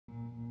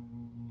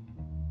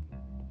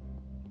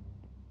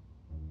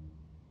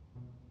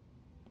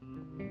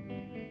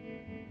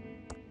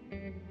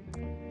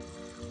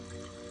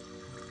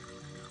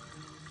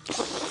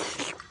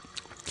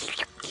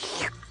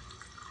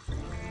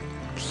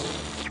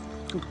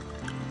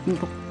The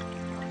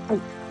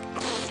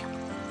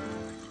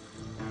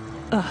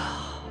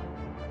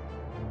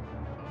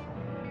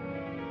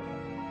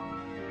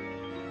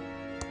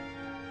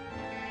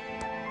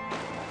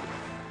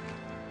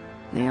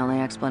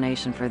only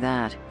explanation for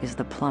that is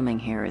the plumbing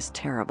here is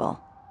terrible.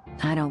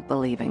 I don't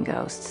believe in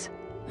ghosts,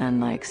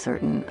 unlike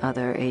certain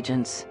other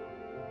agents.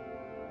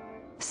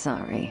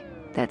 Sorry,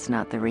 that's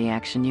not the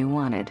reaction you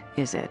wanted,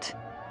 is it?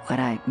 What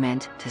I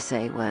meant to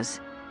say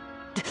was...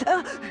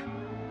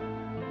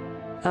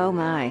 Oh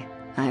my,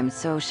 I'm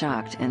so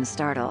shocked and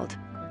startled.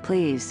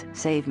 Please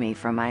save me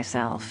from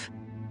myself.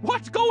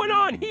 What's going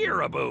on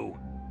here, Abu?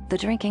 The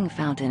drinking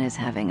fountain is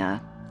having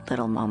a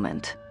little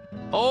moment.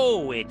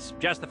 Oh, it's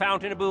just the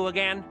fountain, Abu,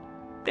 again?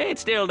 It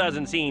still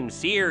doesn't seem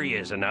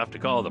serious enough to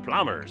call the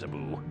plumbers,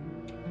 Abu.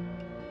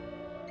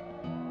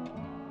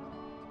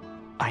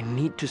 I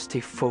need to stay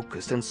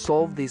focused and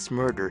solve this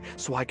murder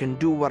so I can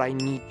do what I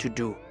need to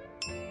do.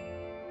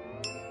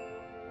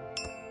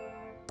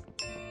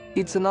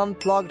 It's an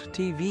unplugged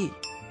TV.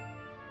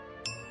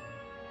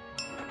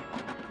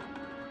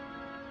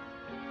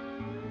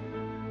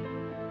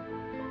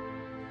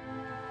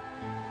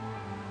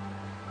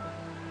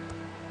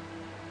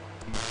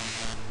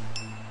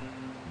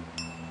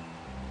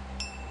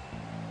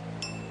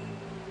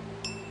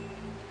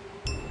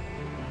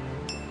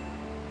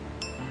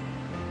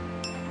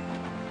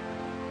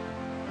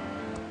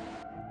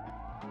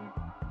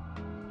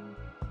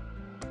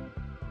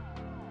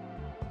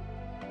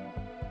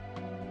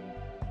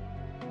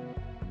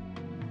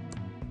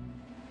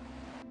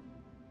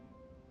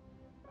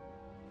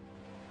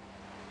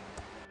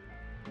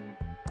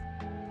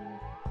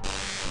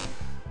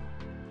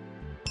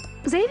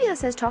 Xavier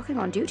says talking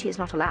on duty is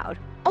not allowed.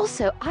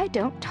 Also, I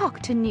don't talk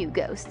to new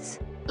ghosts.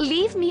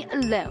 Leave me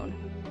alone.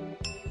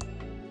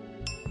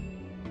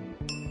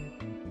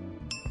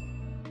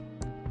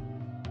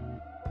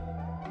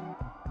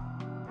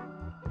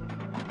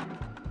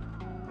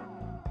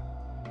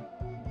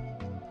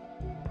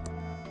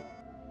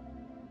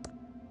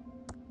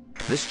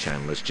 This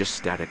channel is just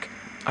static.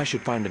 I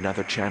should find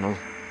another channel.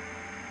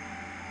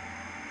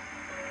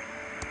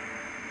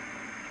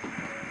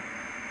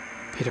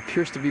 It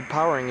appears to be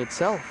powering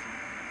itself.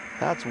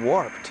 That's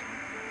warped.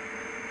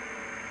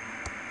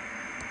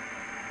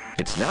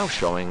 It's now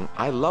showing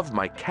I love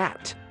my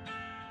cat.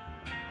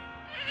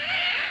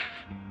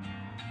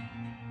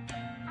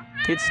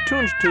 It's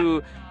tuned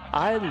to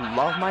I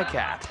love my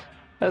cat.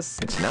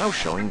 It's now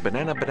showing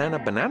banana, banana,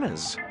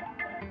 bananas.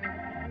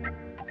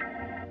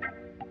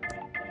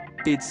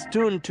 It's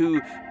tuned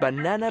to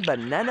banana,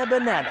 banana,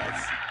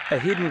 bananas. A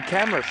hidden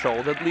camera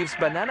show that leaves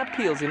banana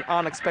peels in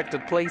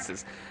unexpected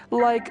places,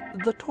 like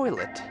the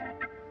toilet.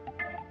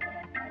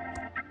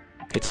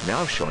 It's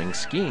now showing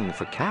skiing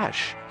for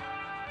cash.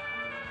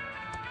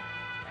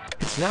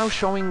 It's now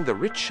showing the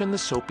rich and the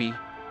soapy.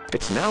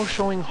 It's now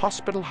showing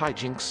hospital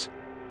hijinks.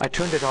 I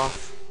turned it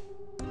off.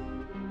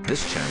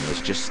 This channel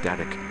is just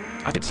static.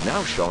 It's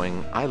now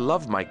showing I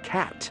love my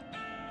cat.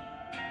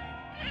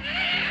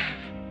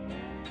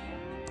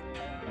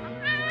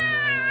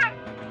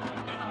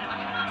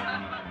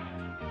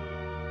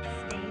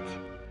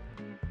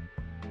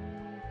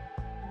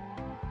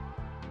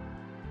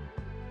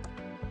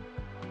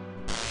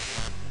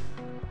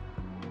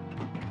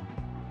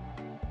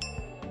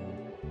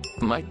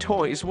 My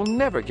toys will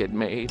never get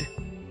made.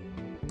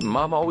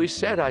 Mom always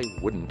said I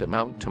wouldn't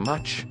amount to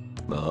much.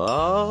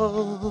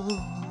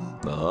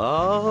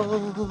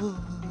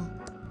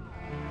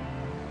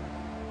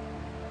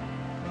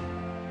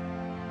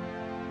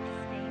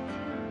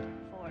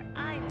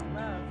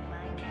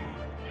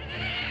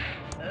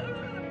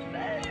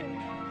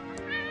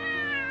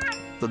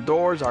 The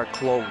doors are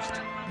closed.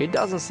 It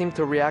doesn't seem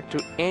to react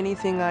to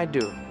anything I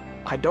do.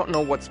 I don't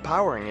know what's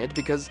powering it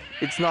because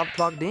it's not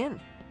plugged in.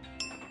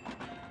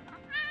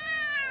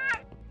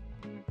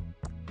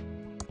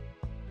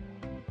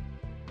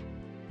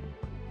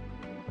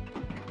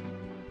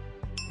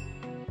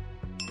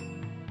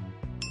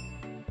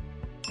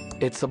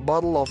 It's a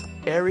bottle of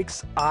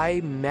Eric's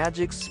Eye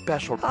Magic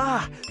Special.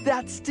 Ah,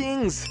 that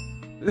stings!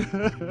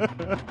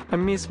 I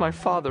miss my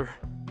father.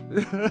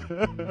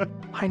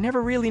 I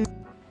never really...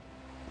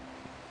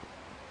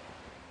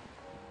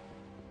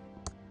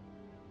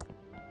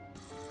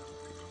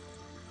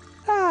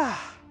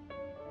 Ah!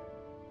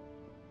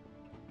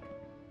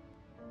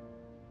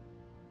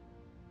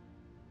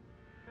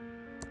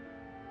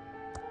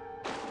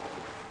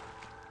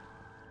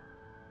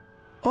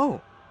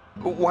 Oh,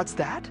 what's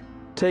that?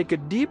 Take a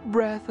deep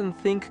breath and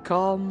think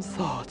calm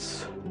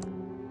thoughts.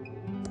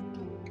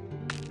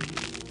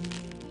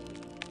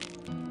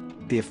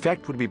 The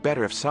effect would be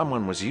better if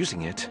someone was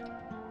using it.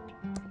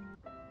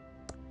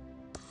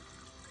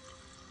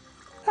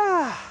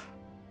 Ah!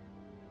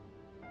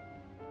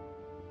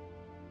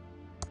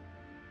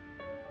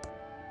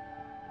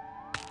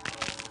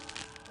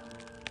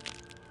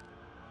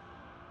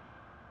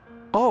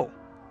 Oh,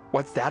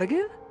 what's that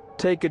again?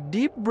 Take a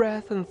deep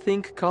breath and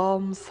think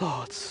calm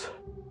thoughts.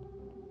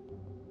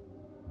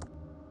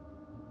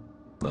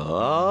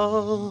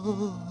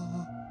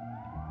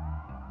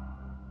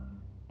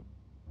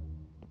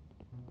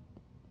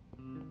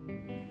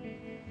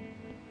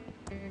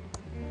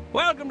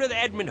 Welcome to the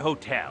Edmond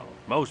Hotel.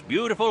 Most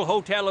beautiful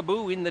hotel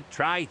Abu in the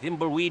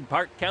Thimbleweed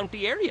Park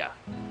County area.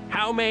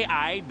 How may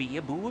I be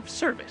Abu of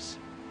service?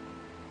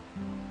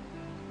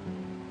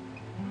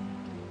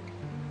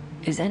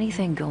 Is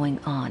anything going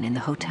on in the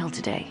hotel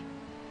today?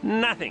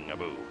 Nothing,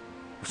 Abu.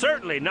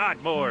 Certainly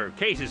not more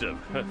cases of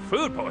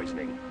food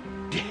poisoning.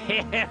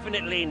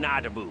 Definitely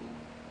not, Abu.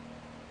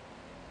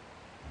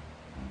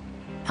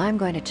 I'm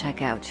going to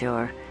check out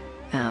your,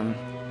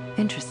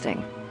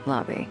 interesting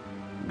lobby.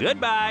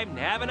 Goodbye.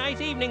 Have a nice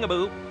evening,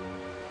 Abu.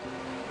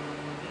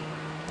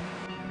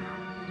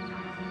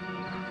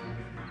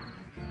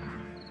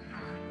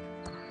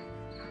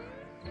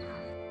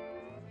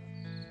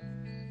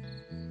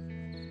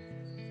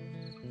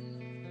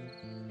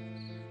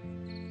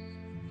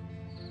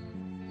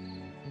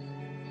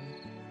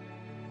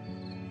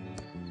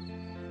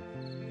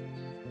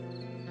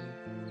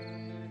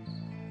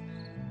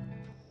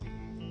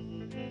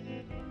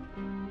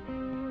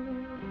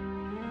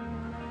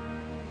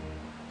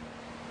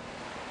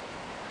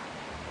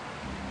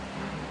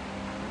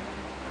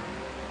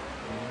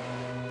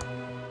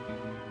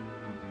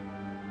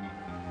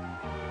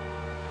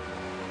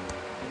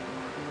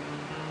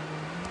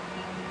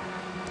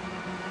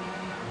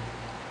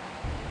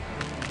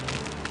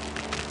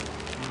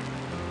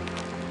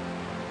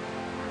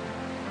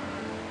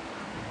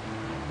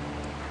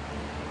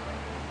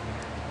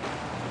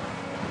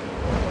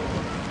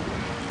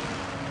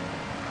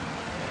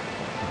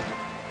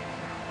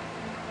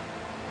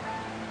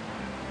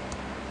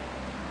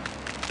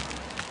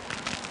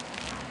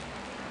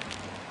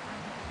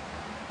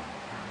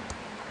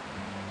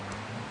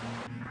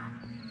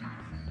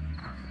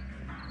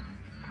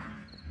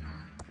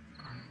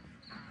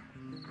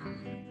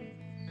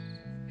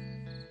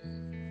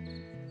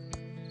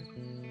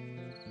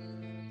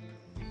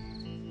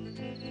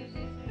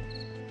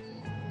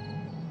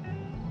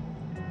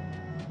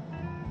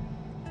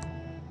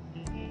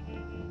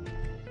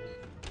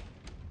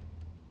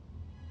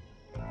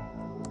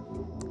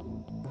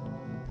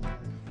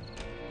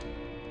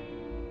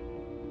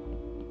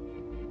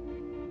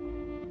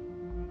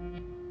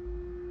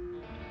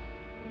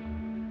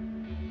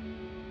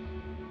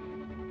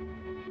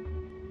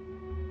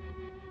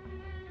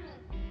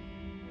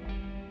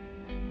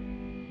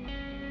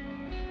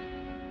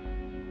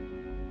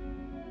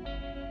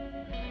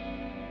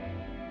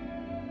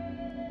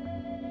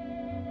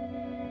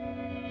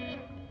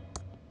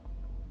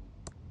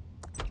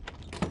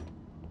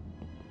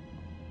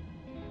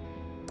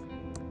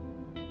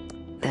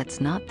 That's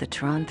not the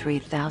Tron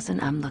 3000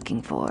 I'm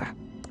looking for.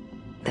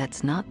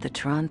 That's not the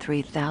Tron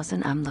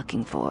 3000 I'm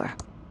looking for.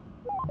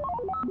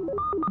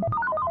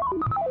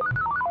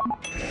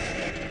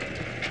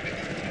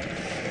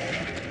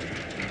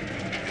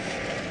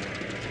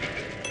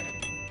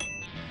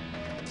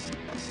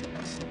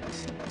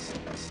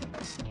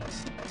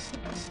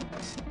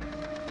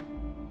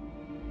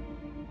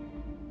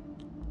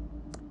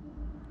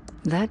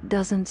 That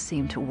doesn't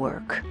seem to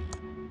work.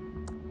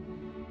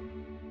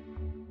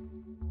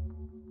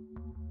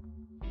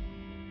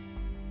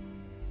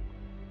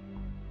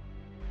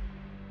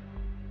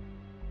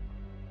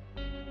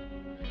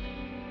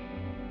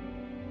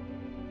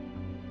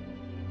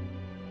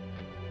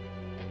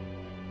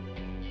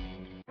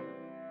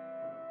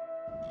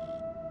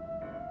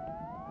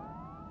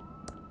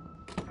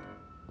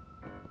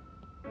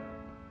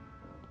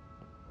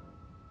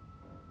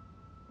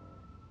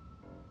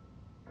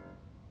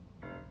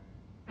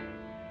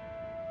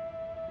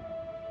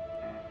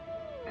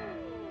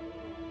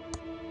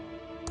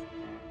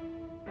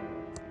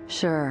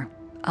 Sure,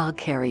 I'll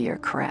carry your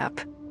crap.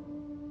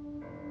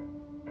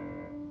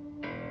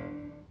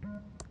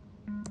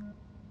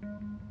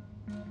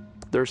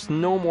 There's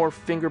no more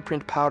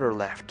fingerprint powder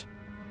left.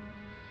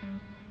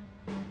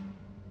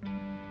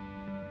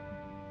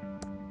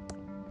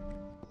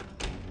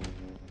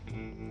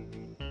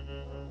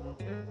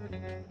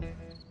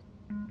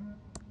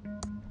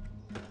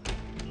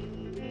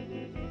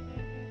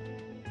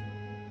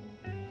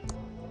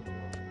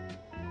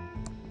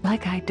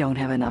 Like I don't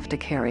have enough to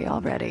carry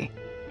already.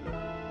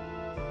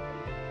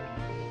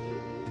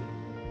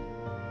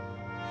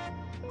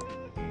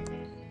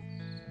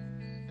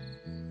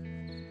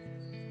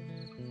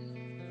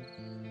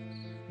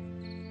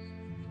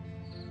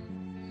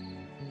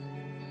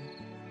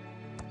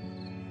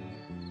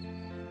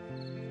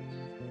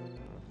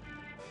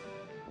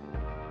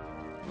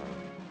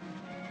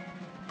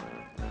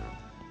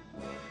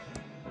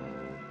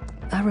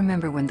 I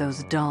remember when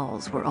those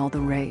dolls were all the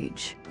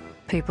rage.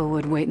 People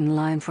would wait in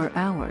line for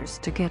hours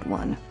to get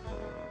one.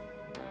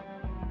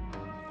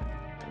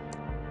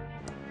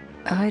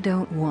 I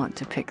don't want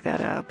to pick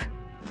that up.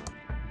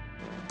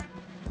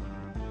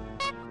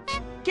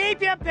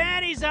 Keep your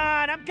panties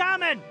on! I'm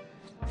coming!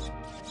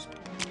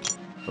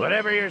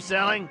 Whatever you're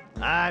selling,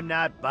 I'm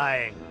not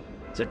buying.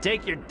 So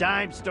take your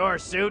dime store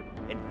suit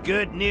and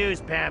good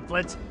news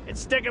pamphlets and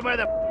stick 'em where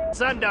the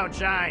sun don't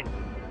shine.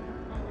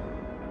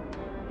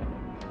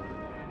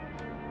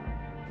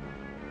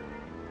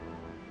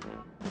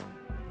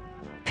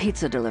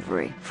 Pizza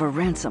delivery for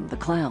Ransom the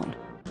Clown.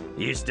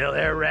 You still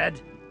there, Red?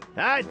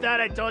 I thought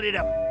I told you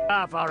to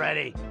off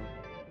already.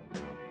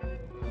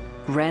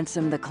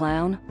 Ransom the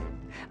clown?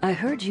 I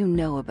heard you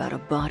know about a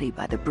body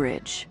by the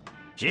bridge.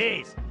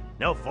 Jeez,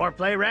 no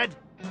foreplay, Red?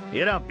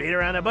 You don't beat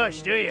around the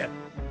bush, do you?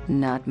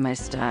 Not my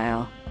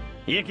style.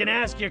 You can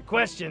ask your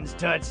questions,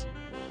 Toots,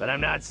 but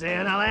I'm not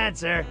saying I'll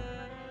answer.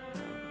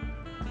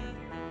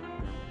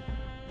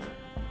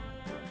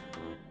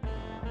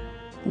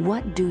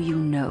 What do you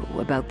know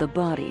about the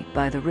body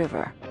by the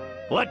river?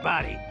 What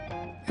body?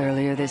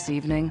 Earlier this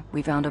evening,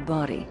 we found a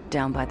body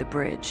down by the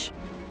bridge.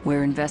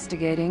 We're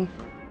investigating,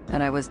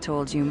 and I was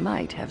told you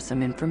might have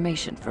some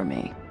information for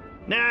me.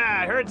 Nah,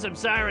 I heard some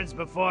sirens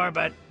before,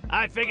 but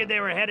I figured they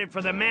were headed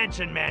for the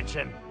mansion.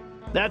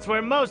 That's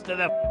where most of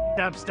the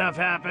up stuff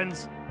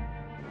happens.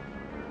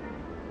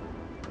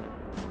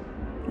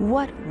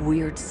 What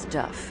weird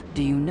stuff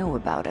do you know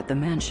about at the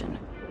mansion?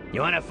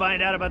 You want to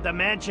find out about the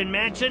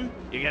mansion?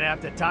 You're gonna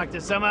have to talk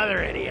to some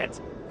other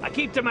idiot. I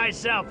keep to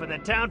myself, and the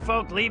town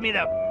folk leave me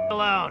the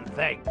alone,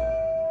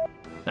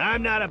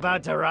 I'm not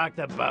about to rock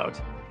the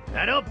boat.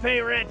 I don't pay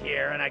rent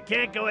here, and I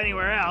can't go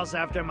anywhere else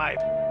after my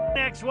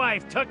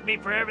ex-wife took me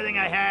for everything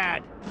I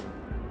had.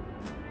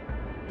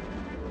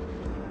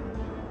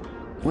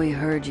 We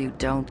heard you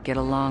don't get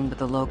along with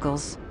the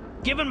locals.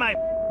 Given my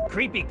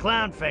creepy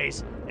clown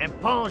face and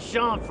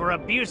penchant for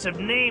abusive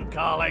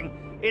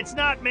name-calling, it's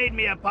not made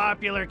me a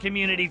popular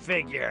community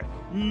figure.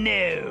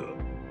 No.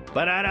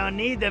 But I don't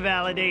need the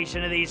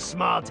validation of these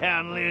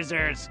small-town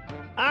losers.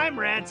 I'm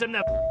Ransom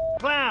the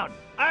Clown.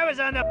 I was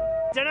on the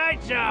Tonight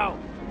Show.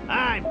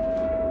 I'm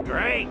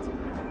great.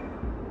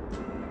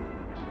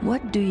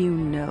 What do you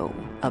know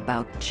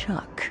about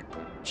Chuck?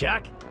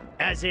 Chuck?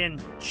 As in,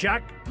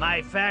 Chuck,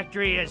 my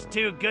factory is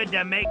too good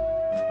to make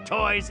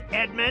toys,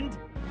 Edmund?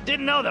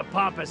 Didn't know the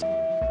pompous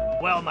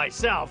well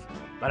myself,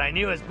 but I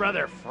knew his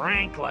brother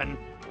Franklin.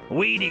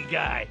 Weedy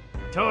guy.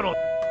 Total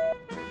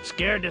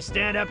scared to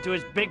stand up to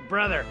his big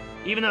brother,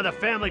 even though the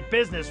family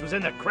business was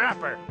in the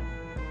crapper.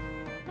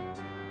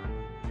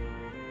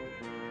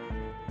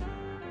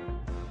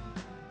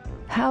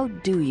 How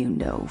do you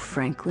know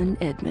Franklin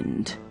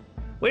Edmund?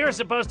 We were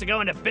supposed to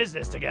go into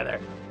business together.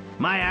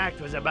 My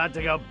act was about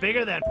to go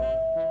bigger than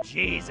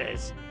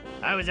Jesus.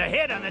 I was a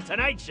hit on the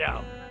Tonight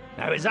Show.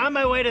 I was on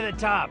my way to the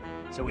top,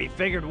 so we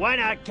figured why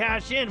not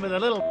cash in with a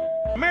little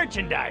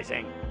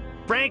merchandising.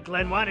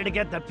 Franklin wanted to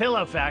get the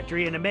pillow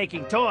factory into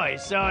making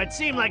toys, so it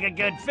seemed like a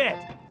good fit.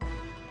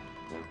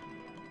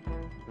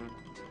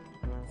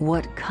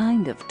 What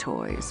kind of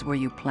toys were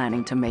you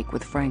planning to make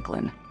with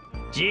Franklin?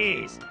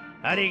 Jeez,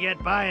 how do you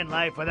get by in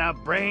life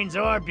without brains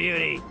or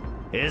beauty?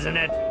 Isn't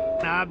it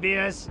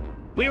obvious?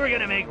 We were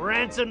gonna make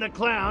Ransom the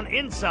Clown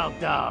insult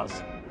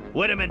dolls.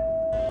 Would've been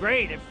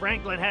great if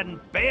Franklin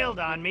hadn't bailed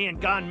on me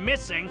and gone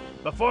missing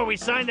before we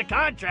signed the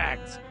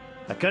contracts.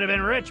 I could have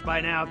been rich by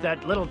now if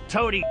that little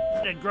toady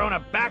had grown a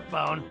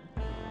backbone.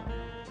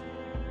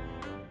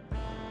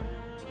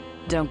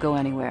 Don't go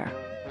anywhere.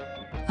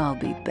 I'll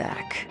be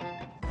back.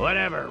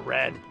 Whatever,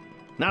 Red.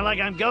 Not like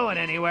I'm going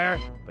anywhere,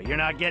 but you're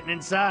not getting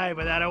inside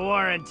without a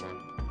warrant.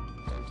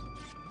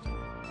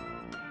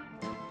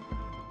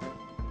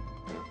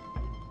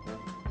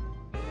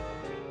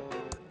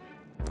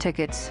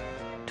 Tickets,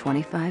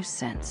 25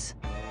 cents.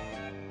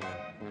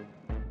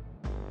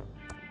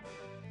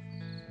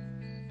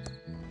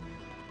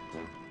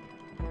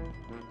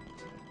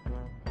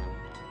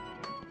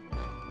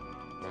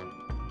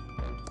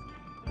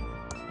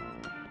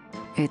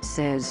 It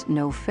says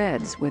no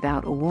feds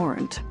without a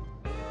warrant.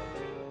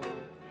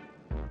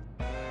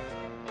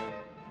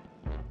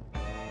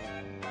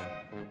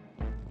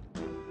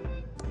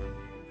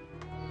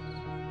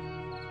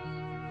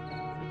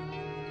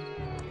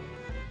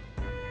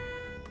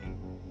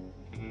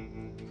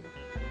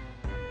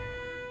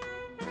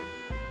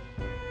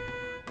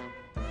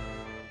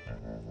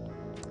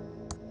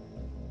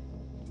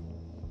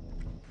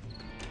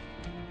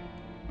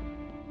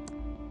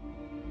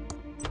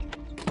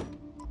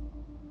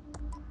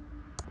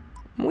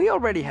 We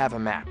already have a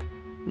map.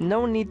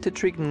 No need to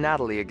trick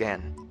Natalie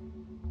again.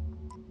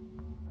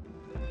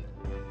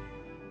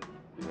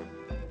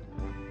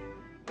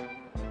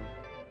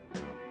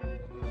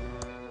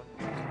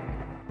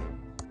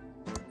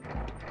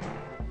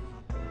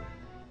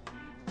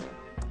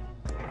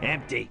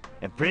 Empty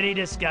and pretty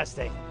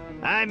disgusting.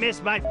 I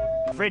miss my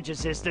fridge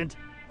assistant.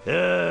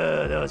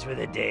 Oh, those were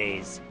the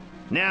days.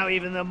 Now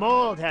even the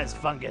mold has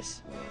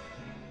fungus.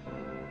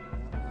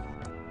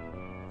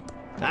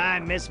 I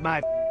miss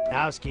my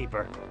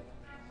housekeeper.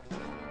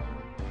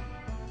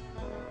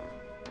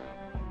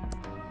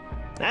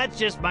 That's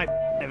just my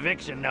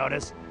eviction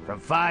notice from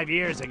 5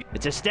 years ago.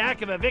 It's a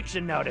stack of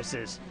eviction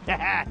notices.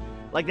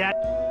 Like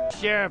that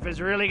sheriff is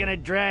really gonna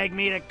drag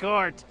me to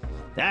court.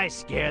 I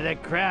scare the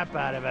crap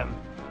out of him.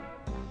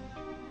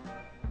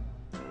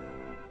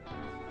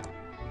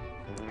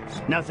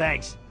 No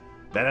thanks.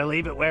 Better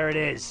leave it where it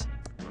is.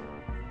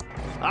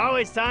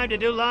 Always time to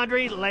do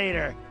laundry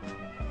later.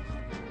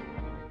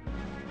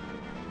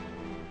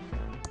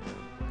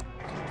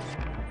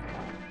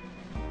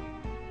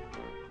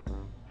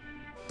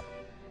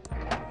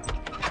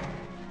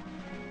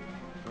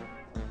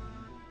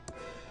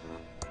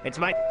 It's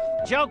my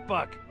joke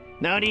book.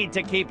 No need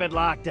to keep it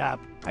locked up.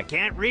 I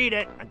can't read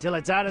it until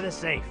it's out of the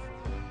safe.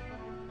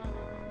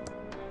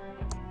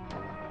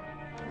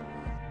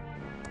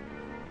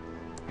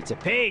 It's a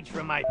page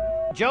from my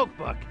joke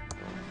book.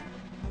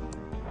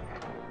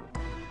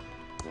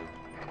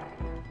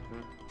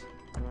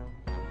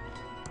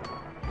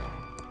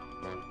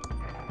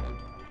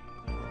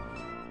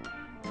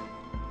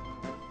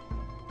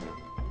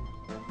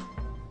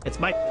 It's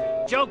my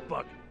joke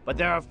book, but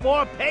there are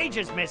 4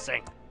 pages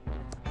missing.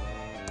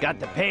 Got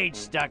the page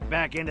stuck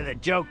back into the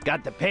joke.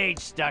 Got the page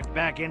stuck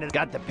back into.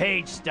 Got the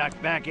page stuck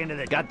back into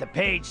the. Got the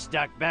page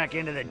stuck back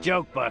into the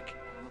joke book.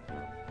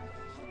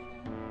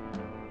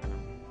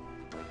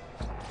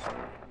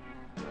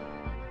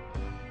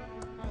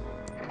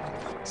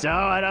 So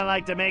I don't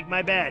like to make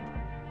my bed.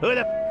 Who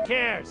the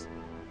cares?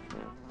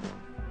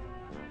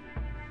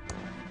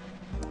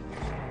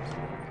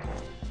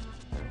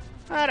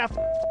 What a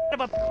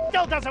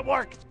still doesn't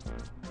work.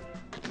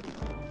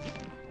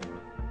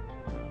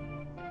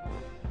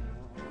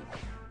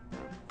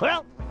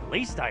 Well, at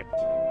least I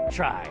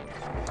tried.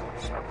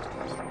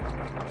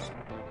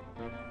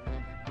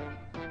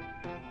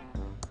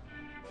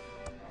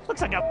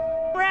 Looks like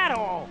a rat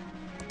hole.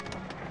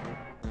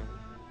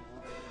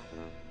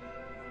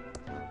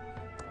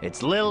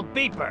 It's Lil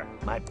Beeper,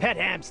 my pet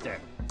hamster.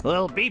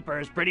 Lil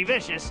Beeper is pretty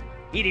vicious.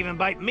 He'd even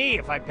bite me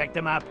if I picked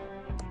him up.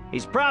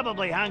 He's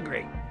probably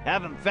hungry.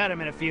 Haven't fed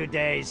him in a few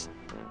days.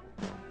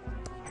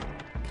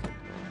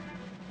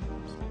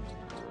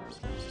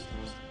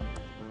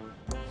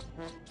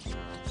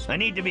 I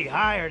need to be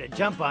higher to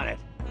jump on it.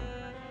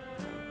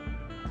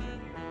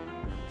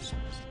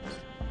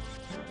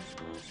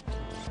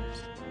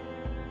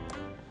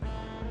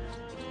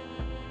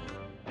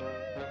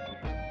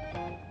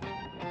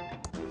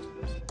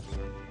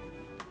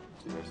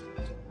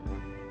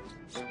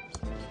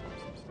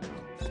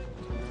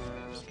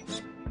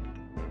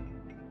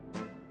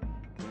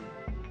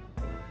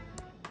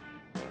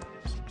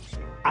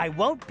 I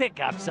won't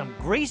pick up some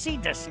greasy,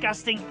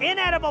 disgusting,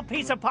 inedible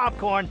piece of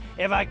popcorn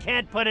if I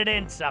can't put it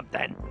in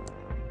something.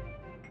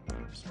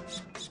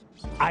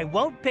 I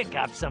won't pick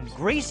up some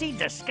greasy,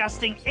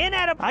 disgusting,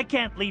 inedible... I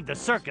can't leave the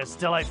circus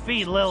till I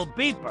feed Lil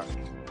Beeper.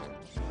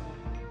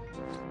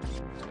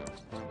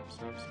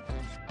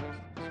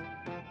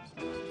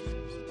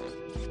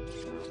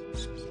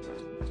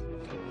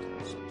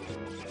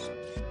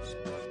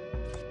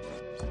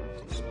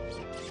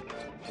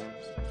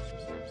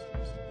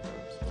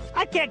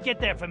 I can't get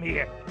there from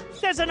here.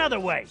 There's another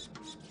way.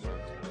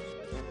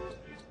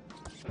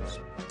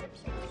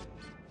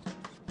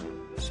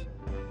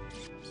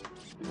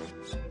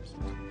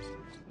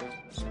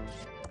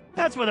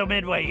 That's where the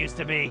midway used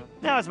to be.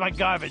 Now it's my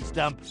garbage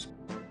dump.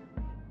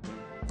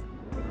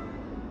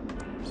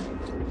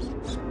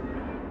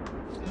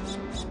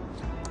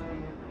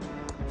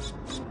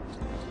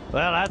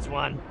 Well, that's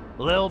one.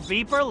 Lil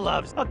Beeper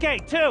loves... Okay,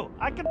 2.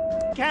 I can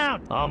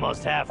count.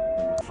 Almost half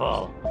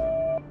full.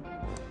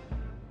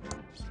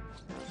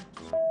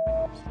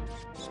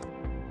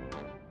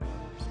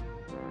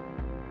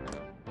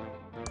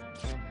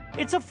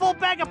 It's a full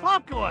bag of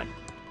popcorn!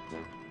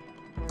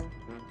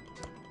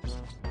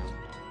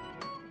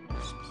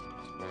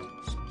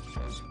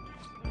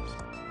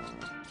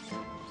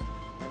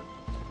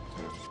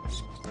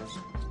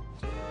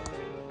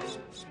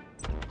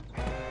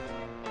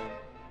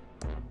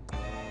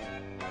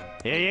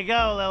 Here you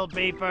go, Lil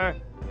Beeper.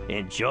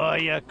 Enjoy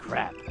your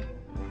crap.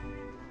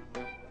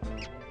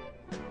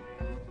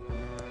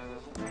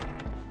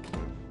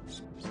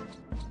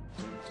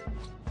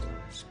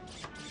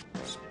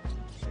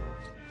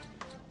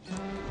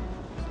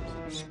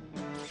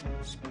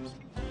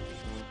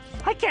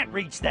 I can't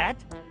reach that.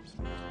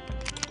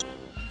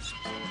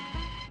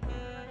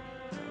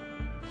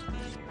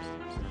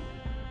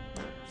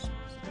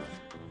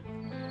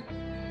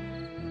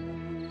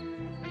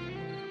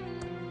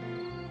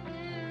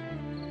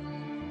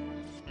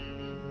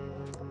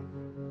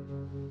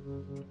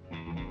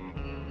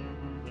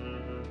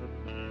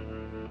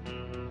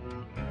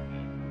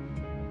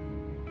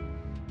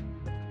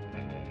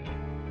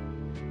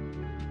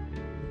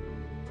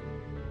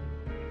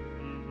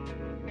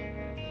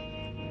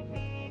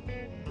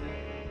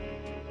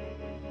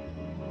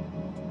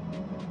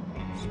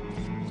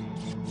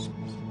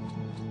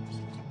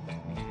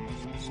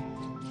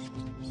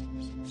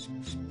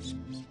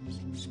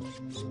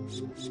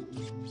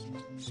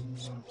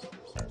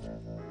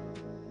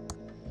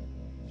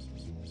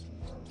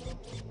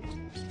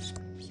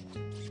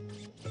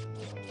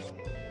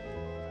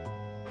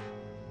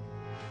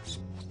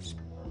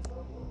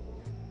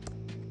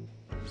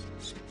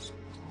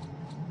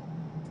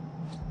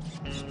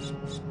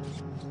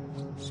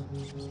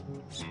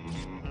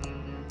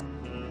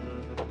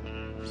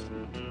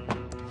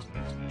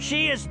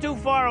 She is too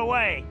far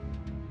away.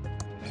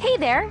 Hey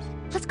there!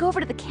 Let's go over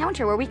to the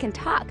counter where we can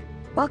talk.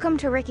 Welcome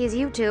to Ricky's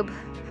YouTube.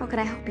 How can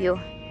I help you?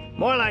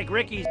 More like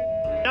Ricky's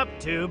up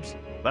tubes,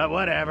 but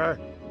whatever.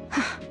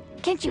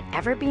 Can't you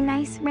ever be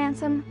nice,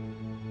 Ransom?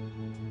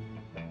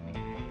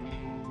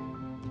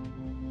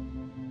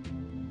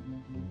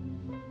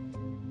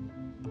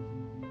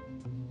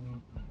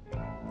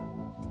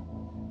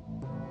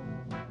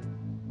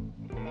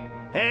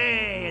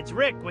 Hey, it's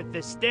Rick with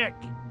the stick.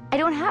 I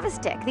don't have a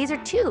stick. These are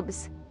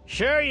tubes.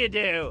 Sure you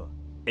do.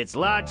 It's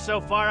lodged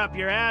so far up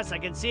your ass I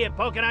can see it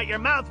poking out your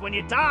mouth when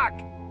you talk.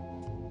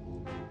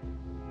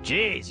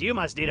 Jeez, you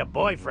must need a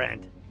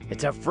boyfriend.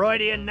 It's a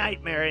Freudian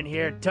nightmare in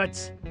here,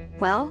 Toots.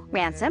 Well,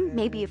 Ransom,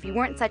 maybe if you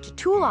weren't such a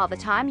tool all the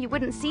time, you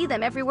wouldn't see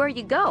them everywhere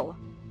you go.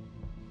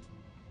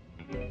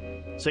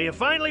 So you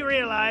finally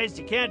realized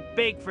you can't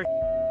bake for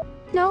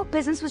No,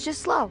 business was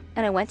just slow,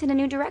 and I went in a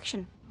new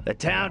direction. the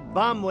town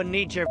bum wouldn't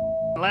eat your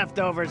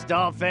leftovers,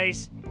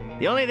 dollface.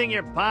 The only thing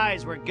your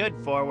pies were good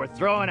for were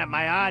throwing at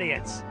my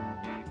audience.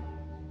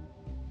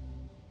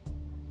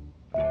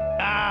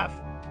 Ah,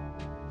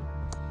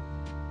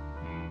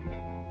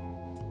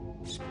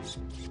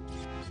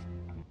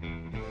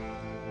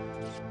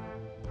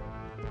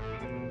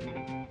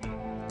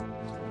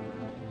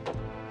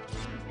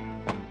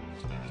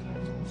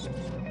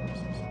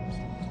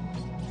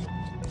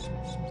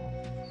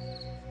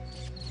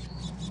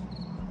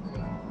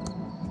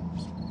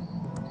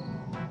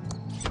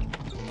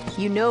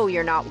 You know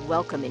you're not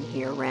welcome in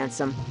here,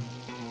 Ransom.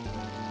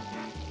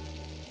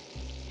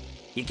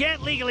 you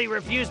can't legally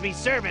refuse me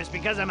service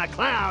because I'm a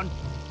clown.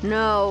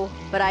 No,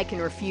 but I can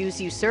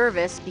refuse you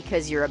service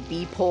because you're a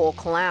B-pole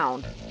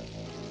clown.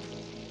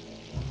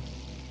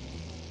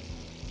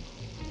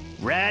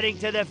 Ratting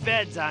to the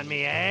feds on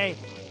me, eh?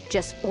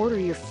 Just order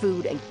your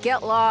food and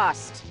get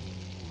lost.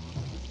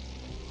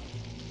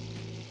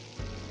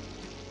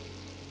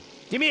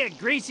 Give me a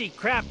greasy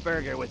crap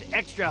burger with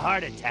extra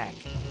heart attack.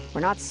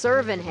 We're not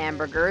serving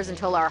hamburgers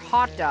until our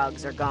hot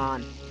dogs are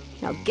gone.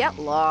 Now get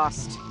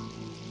lost.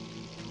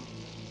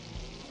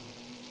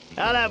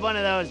 I'll have one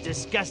of those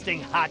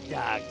disgusting hot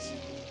dogs.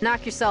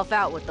 Knock yourself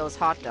out with those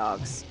hot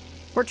dogs.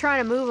 We're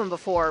trying to move them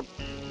before...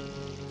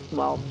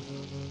 well...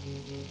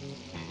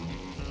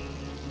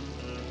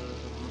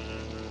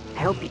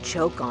 I hope you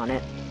choke on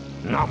it.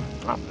 Nom,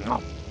 nom,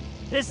 nom.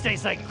 This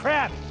tastes like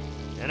crap,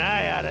 and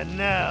I ought to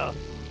know.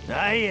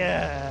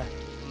 I,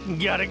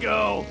 gotta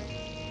go.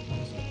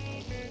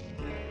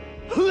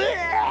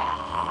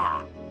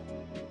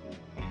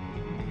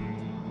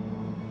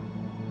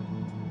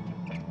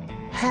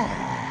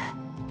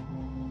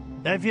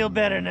 I feel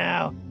better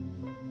now.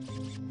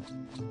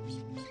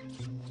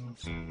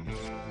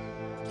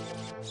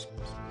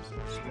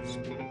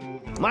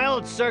 My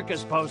old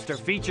circus poster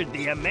featured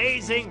the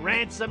amazing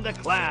Ransom the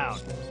Clown.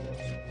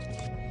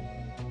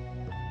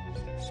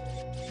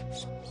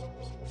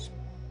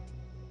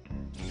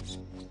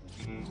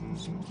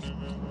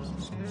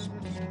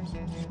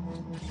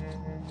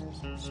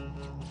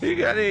 You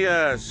got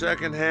any,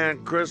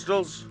 second-hand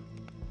crystals?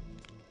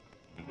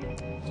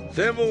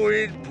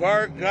 Thimbleweed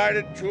Park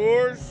guided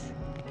tours?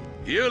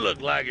 You look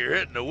like you're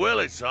hitting the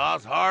willy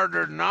sauce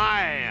harder than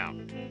I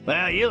am.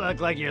 Well, you look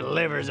like your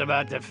liver's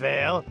about to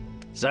fail.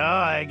 So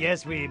I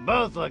guess we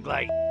both look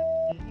like...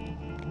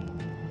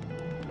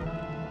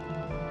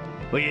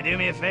 Will you do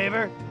me a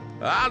favor?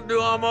 I'll do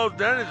almost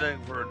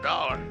anything for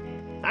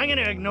 $1. I'm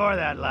gonna ignore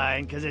that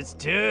line, because it's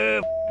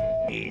too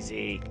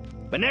easy.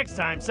 But next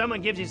time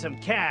someone gives you some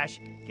cash,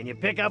 can you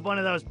pick up one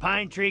of those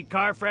pine tree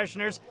car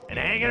fresheners and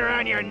hang it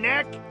around your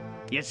neck?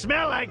 You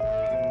smell like...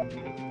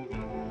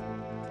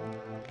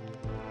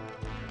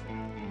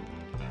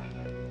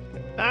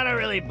 I don't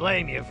really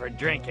blame you for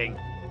drinking.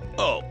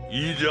 Oh,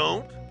 you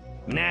don't?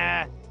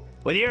 Nah,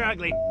 with your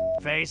ugly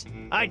face,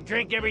 I'd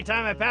drink every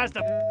time I passed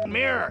a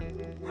mirror.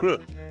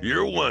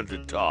 You're one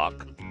to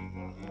talk.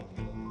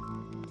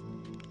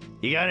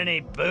 You got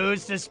any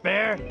booze to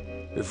spare?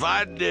 If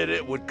I did,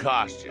 it would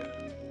cost you.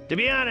 To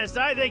be honest,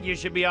 I think you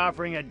should be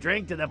offering a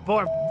drink to the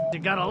poor who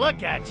gotta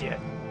look at you.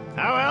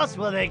 How else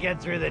will they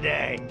get through the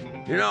day?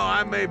 You know,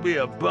 I may be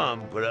a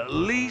bum, but at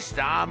least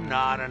I'm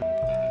not an...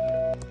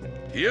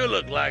 You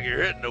look like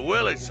you're hitting the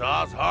willy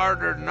sauce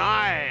harder than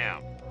I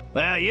am.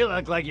 Well, you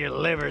look like your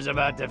liver's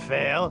about to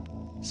fail.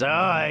 So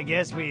I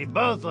guess we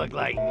both look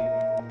like...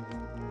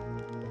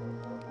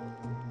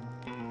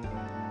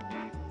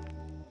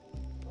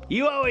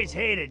 You always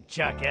hated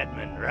Chuck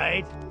Edmund,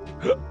 right?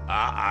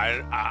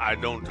 I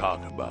don't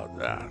talk about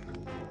that.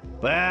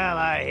 Well,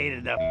 I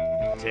hated the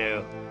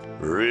too.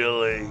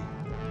 Really?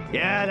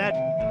 Yeah, that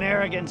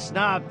arrogant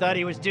snob thought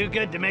he was too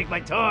good to make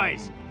my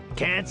toys.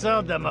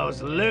 Canceled the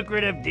most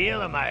lucrative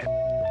deal of my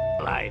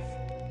life.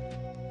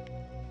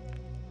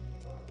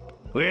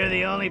 We're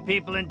the only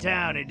people in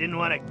town who didn't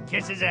want to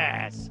kiss his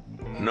ass.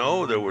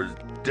 No, there was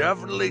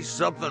definitely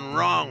something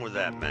wrong with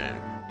that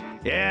man.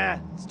 Yeah,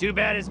 it's too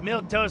bad his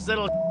milquetoast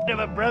little of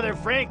a brother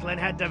Franklin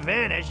had to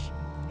vanish.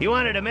 He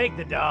wanted to make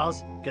the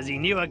dolls, because he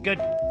knew a good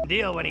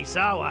deal when he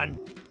saw one.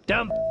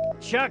 Dumb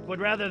Chuck would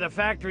rather the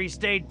factory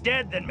stay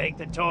dead than make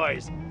the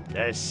toys.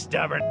 The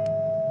stubborn...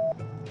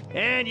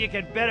 And you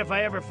can bet if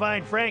I ever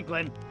find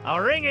Franklin, I'll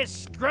wring his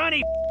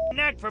scrawny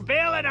neck for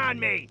bailing on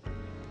me!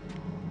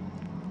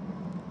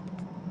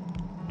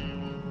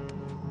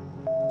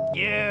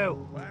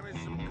 You!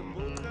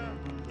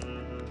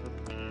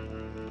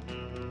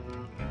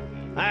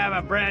 I have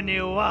a brand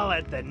new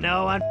wallet that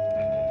no one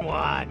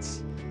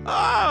wants.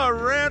 Oh,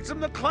 Ransom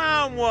the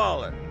Clown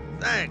wallet.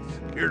 Thanks.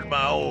 Here's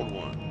my old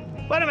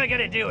one. What am I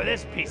gonna do with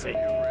this piece of...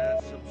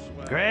 Ransom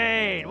swag.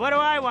 Great, what do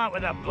I want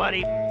with a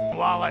bloody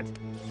wallet?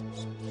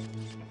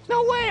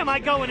 No way am I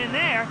going in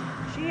there!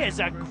 She is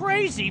a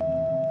crazy,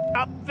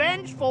 a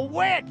vengeful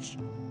witch!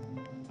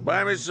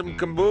 Buy me some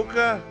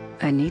kombucha?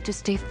 I need to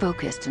stay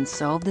focused and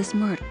solve this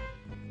murder.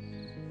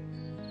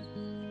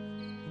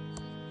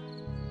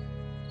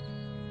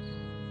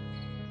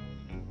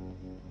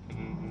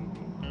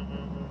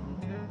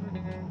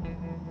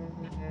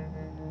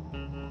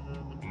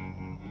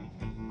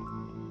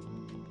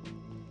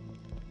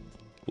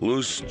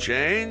 Loose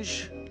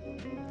change?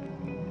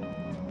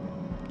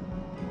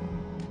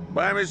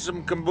 Buy me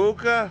some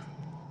kombucha?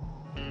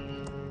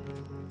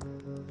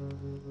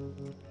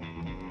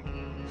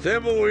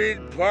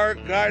 Thimbleweed Park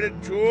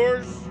guided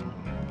tours?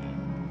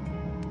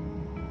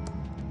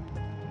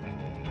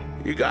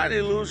 You got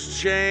any loose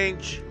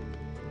change?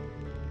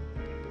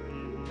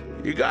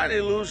 You got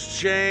any loose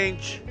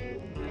change?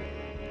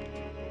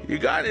 You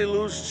got any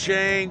loose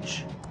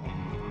change?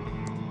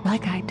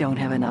 Like I don't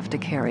have enough to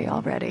carry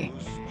already.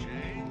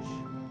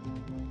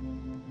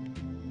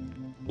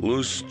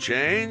 Loose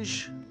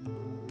change?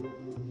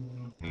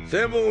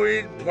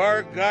 Thimbleweed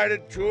Park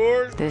guided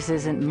tours? This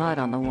isn't mud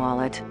on the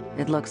wallet.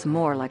 It looks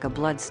more like a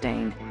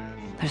bloodstain.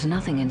 There's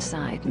nothing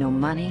inside, no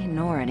money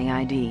nor any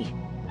ID.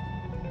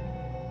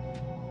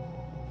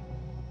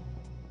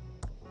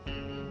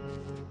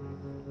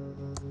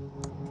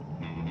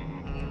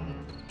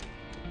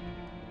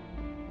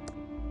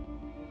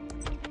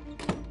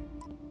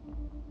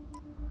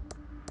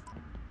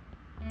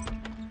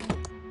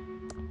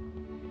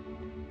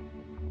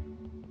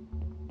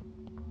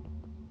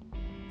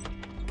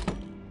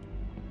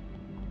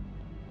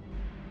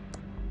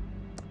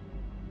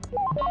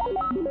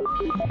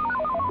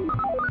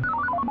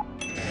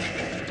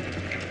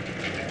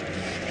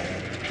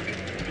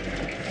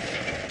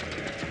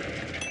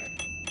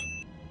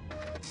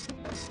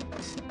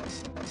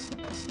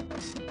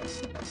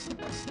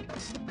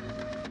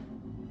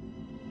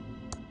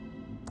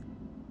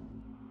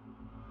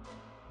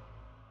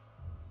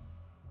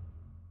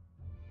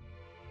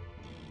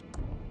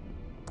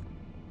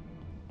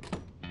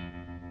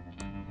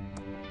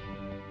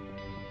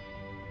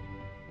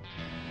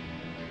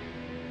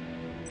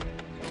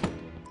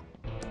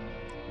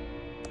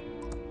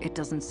 It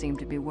doesn't seem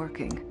to be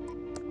working.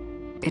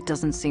 It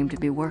doesn't seem to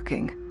be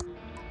working.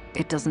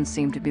 It doesn't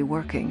seem to be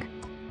working.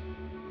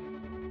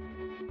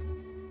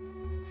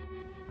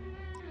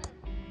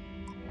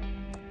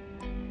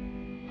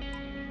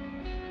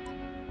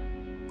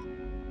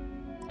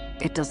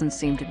 It doesn't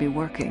seem to be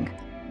working.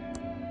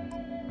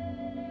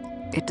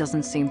 It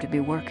doesn't seem to be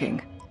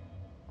working.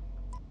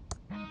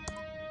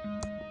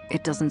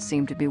 It doesn't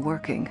seem to be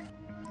working.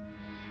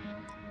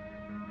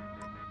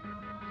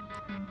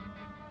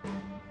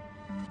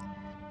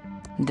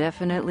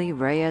 Definitely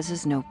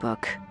Reyes's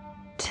notebook.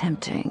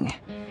 Tempting.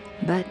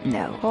 But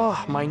no.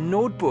 Oh, my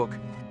notebook.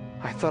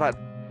 I thought I'd...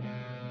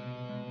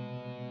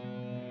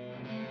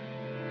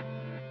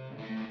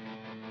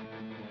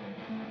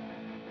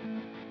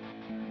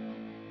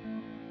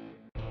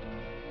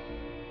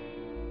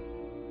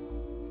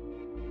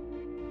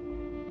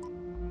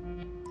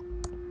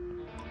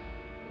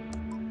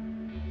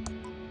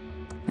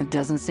 It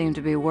doesn't seem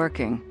to be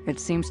working. It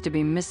seems to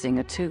be missing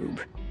a tube.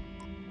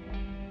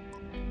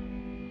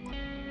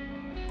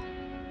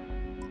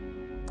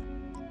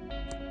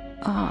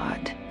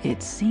 Odd.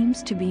 It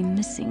seems to be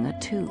missing a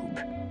tube.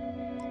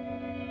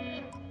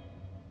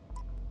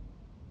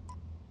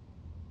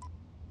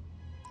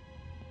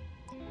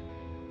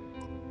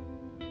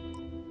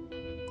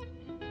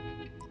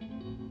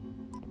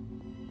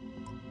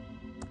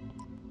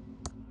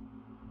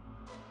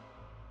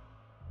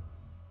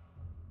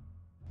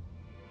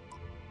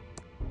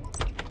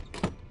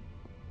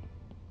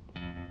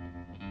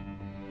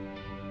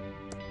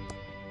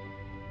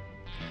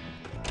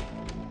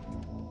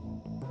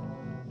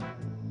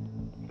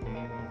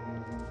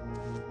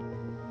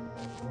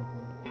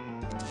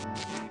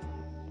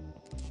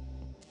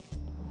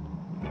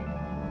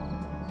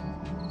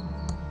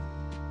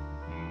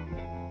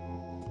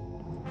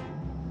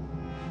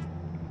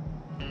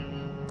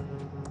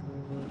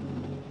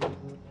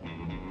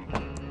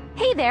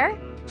 Hey there!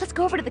 Let's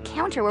go over to the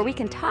counter where we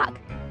can talk.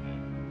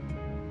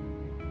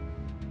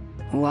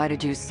 Why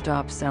did you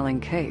stop selling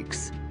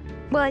cakes?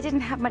 Well, I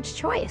didn't have much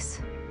choice.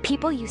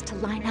 People used to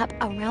line up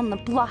around the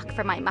block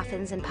for my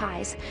muffins and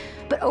pies.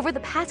 But over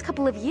the past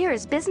couple of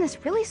years, business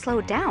really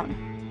slowed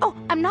down. Oh,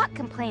 I'm not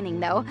complaining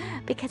though,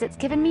 because it's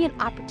given me an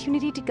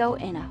opportunity to go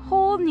in a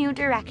whole new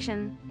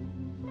direction.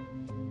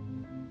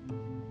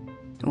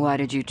 Why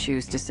did you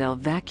choose to sell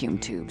vacuum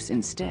tubes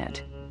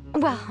instead?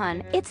 Well,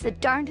 hon, it's the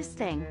darndest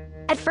thing.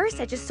 At first,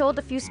 I just sold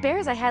a few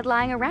spares I had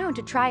lying around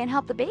to try and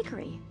help the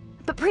bakery.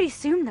 But pretty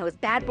soon, those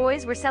bad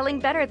boys were selling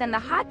better than the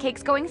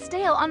hotcakes going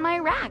stale on my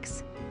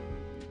racks.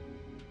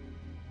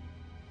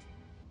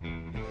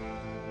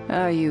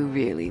 Are you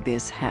really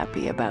this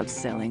happy about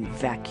selling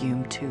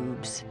vacuum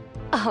tubes?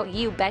 Oh,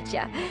 you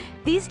betcha.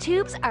 These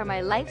tubes are my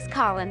life's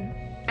calling.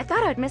 I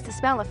thought I would miss the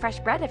smell of fresh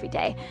bread every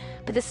day,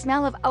 but the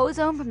smell of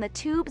ozone from the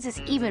tubes is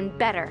even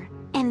better.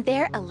 And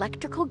their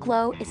electrical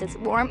glow is as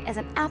warm as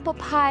an apple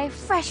pie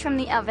fresh from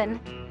the oven.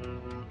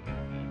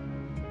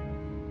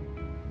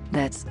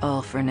 That's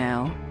all for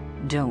now.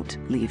 Don't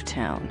leave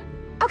town.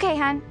 Okay,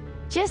 hon.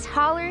 Just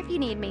holler if you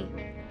need me.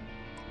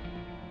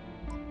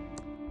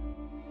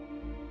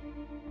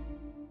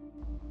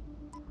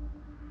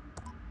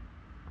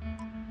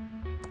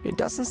 It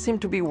doesn't seem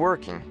to be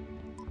working.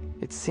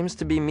 It seems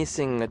to be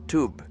missing a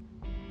tube.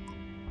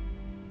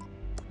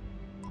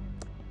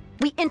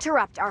 We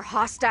interrupt our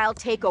hostile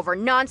takeover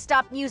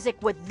non-stop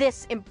music with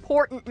this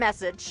important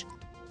message.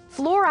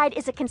 Fluoride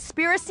is a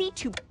conspiracy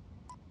to...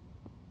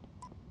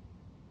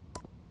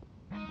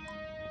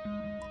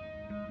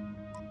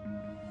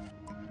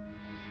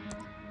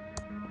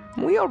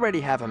 We already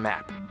have a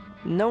map.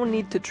 No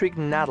need to trick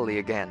Natalie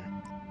again.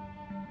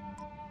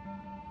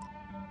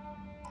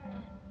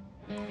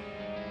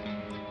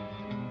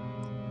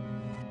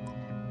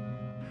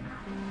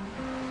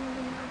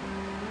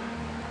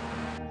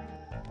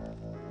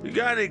 You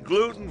got any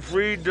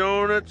gluten-free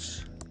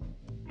donuts?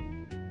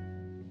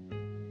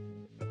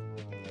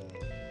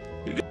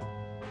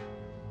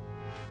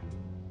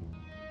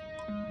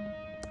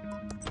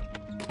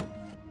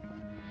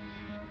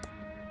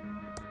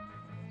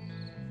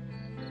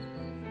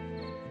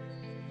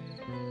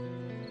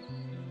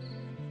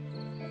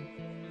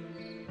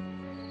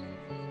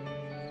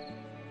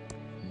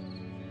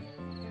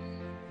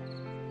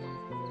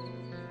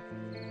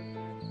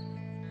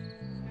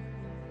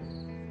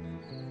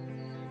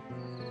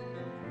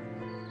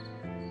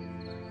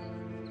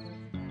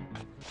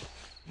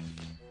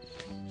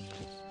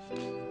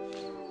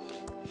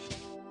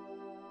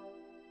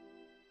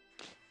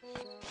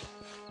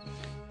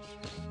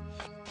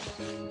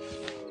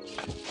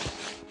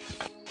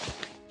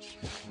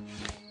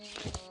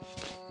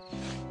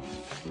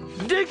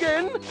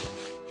 Diggin'!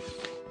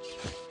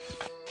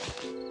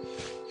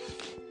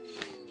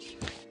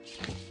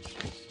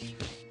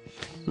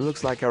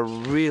 Looks like a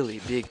really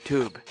big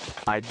tube.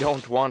 I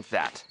don't want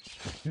that.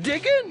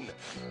 Diggin'!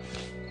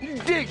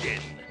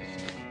 Diggin'!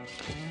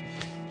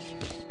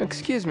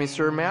 Excuse me,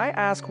 sir, may I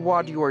ask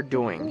what you are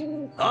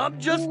doing? I'm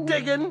just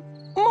digging,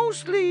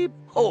 mostly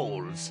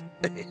holes.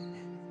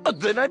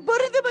 Then I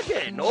bury them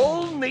again,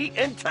 all neat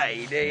and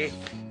tidy.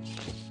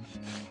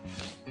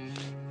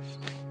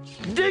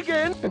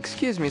 Digging!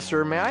 Excuse me,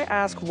 sir, may I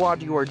ask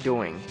what you are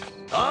doing?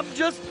 I'm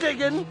just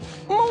digging,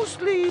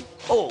 mostly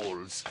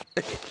holes.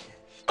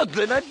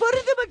 Then I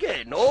bury them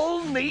again,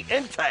 all neat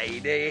and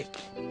tidy.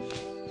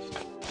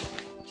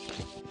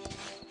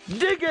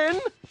 Digging!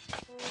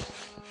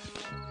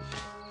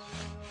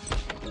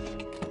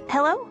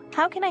 Hello?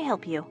 How can I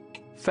help you?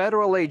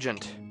 Federal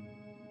agent.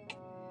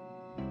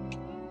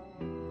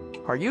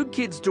 Are you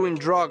kids doing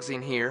drugs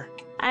in here?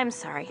 I'm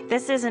sorry,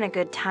 this isn't a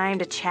good time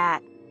to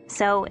chat.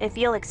 So, if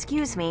you'll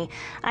excuse me,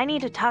 I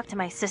need to talk to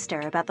my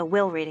sister about the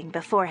will reading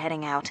before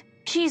heading out.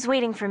 She's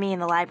waiting for me in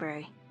the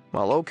library.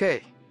 Well,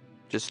 okay.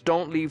 Just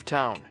don't leave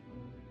town.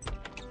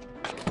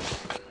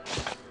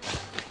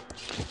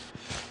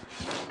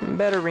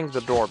 Better ring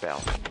the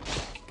doorbell.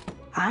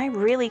 I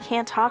really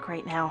can't talk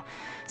right now.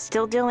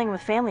 Still dealing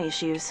with family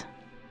issues.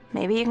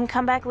 Maybe you can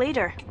come back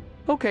later.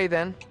 Okay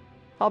then.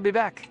 I'll be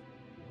back.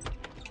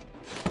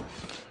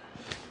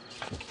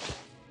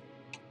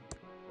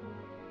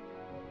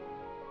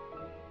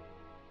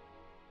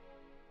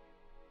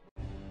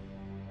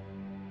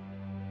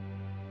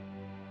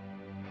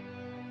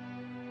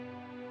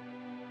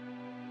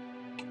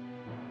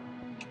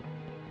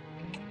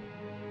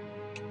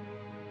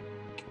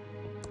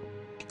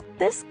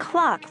 This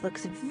clock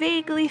looks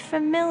vaguely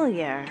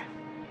familiar.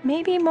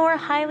 Maybe more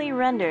highly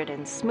rendered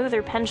and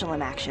smoother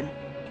pendulum action.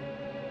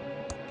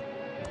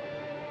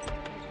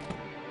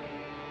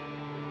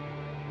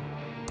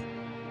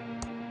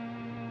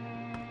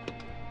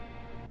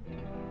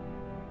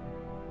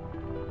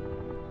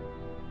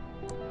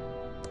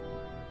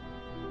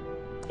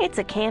 It's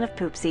a can of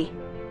poopsie.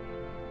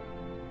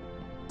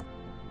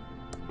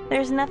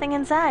 There's nothing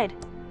inside.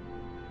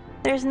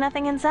 There's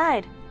nothing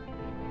inside.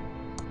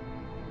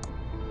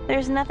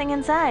 There's nothing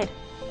inside.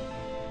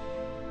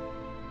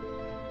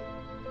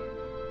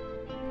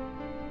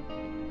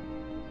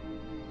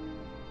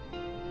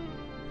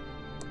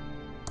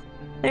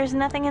 There's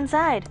nothing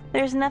inside.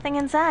 There's nothing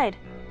inside.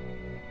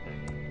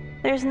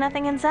 There's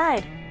nothing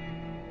inside.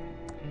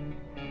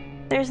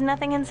 There's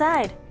nothing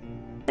inside.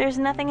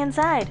 There's nothing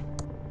inside.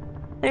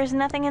 There's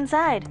nothing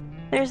inside.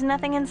 There's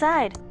nothing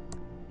inside.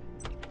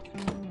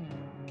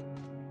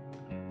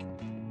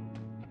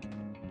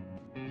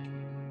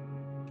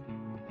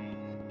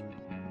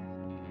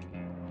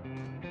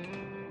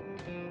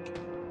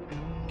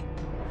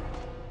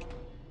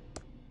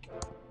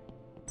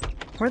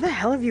 Where the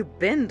hell have you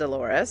been,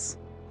 Dolores?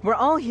 We're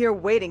all here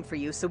waiting for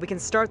you so we can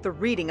start the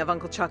reading of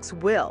Uncle Chuck's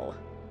will.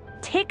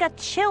 Take a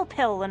chill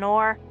pill,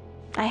 Lenore.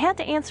 I had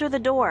to answer the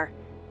door.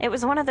 It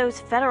was one of those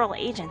federal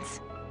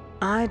agents.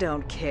 I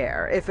don't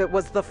care if it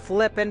was the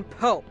flippin'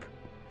 Pope.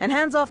 And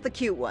hands off the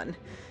cute one.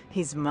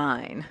 He's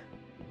mine.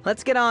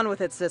 Let's get on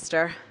with it,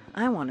 sister.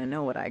 I want to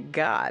know what I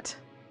got.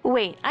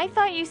 Wait, I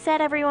thought you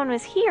said everyone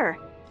was here.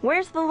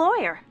 Where's the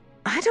lawyer?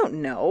 I don't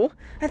know.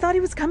 I thought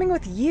he was coming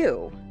with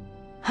you.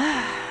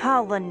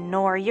 Oh,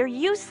 Lenore, you're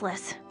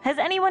useless. Has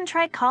anyone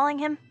tried calling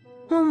him?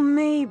 Well,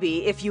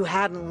 maybe if you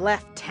hadn't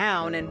left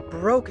town and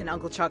broken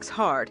Uncle Chuck's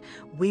heart,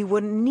 we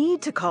wouldn't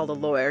need to call the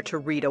lawyer to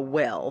read a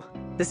will.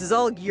 This is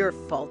all your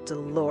fault,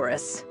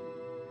 Dolores.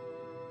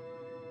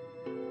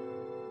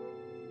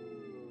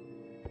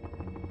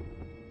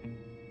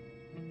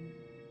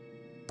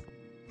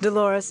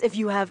 Dolores, if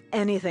you have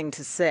anything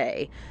to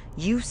say,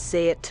 you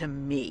say it to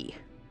me.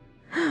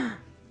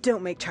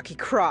 Don't make Chucky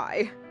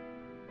cry.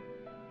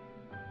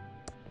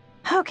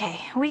 Okay,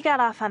 we got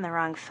off on the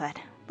wrong foot.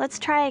 Let's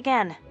try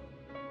again.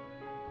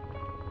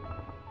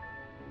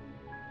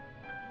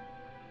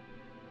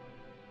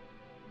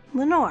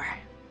 Lenore.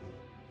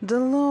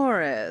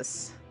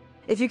 Dolores.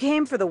 If you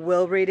came for the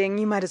will reading,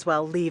 you might as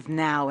well leave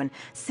now and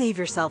save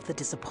yourself the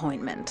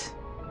disappointment.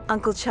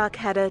 Uncle Chuck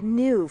had a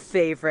new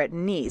favorite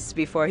niece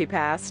before he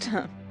passed.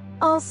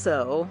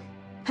 Also,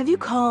 have you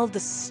called the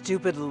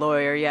stupid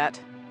lawyer yet?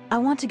 I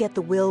want to get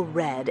the will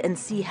read and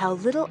see how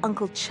little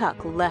Uncle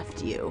Chuck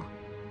left you.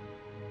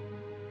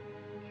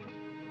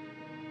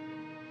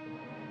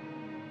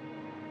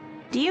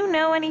 Do you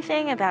know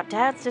anything about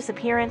Dad's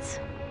disappearance?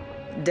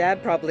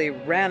 Dad probably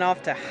ran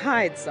off to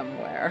hide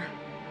somewhere.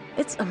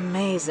 It's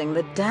amazing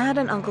that Dad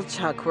and Uncle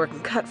Chuck were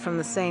cut from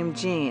the same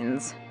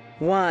genes.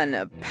 One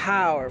a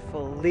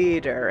powerful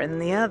leader,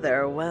 and the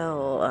other,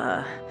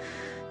 well,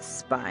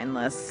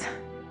 spineless.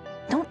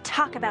 Don't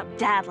talk about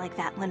Dad like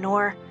that,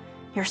 Lenore.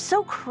 You're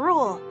so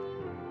cruel.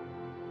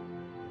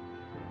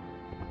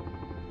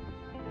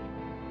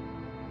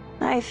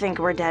 I think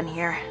we're done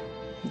here.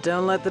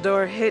 Don't let the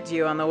door hit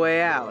you on the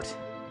way out.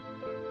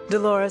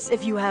 Dolores,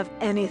 if you have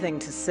anything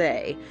to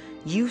say,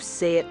 you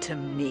say it to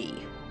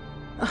me.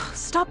 Ugh,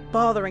 stop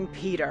bothering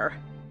Peter.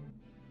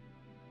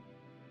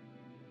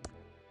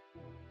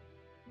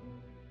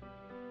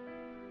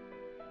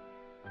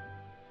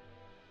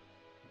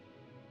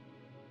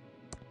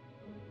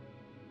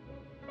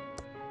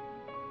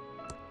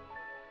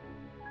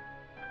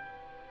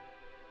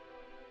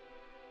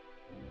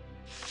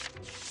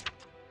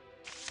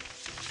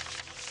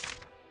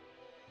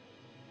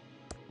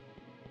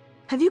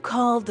 Have you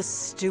called the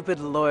stupid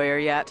lawyer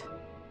yet?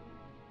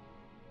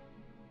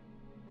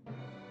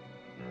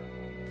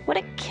 Would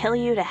it kill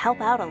you to help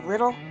out a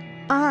little?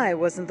 I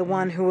wasn't the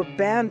one who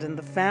abandoned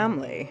the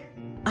family.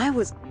 I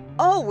was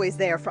always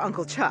there for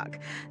Uncle Chuck,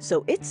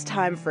 so it's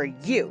time for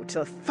you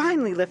to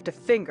finally lift a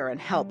finger and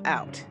help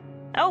out.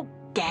 Oh,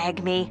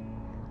 gag me.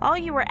 All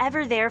you were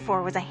ever there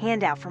for was a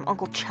handout from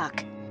Uncle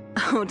Chuck.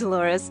 Oh,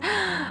 Dolores,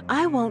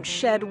 I won't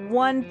shed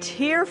one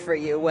tear for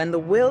you when the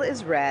will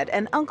is read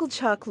and Uncle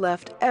Chuck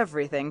left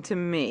everything to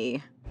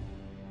me.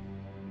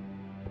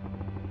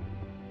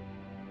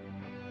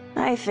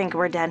 I think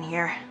we're done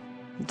here.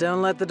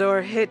 Don't let the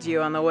door hit you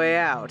on the way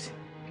out.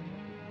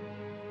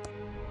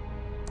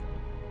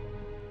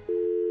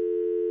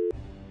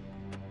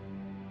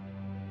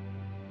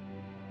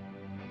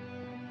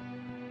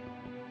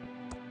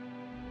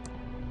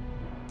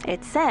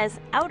 It says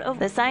out of...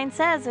 The sign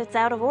says it's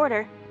out of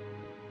order.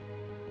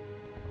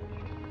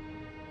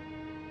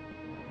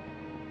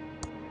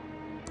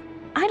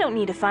 I don't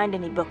need to find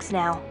any books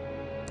now.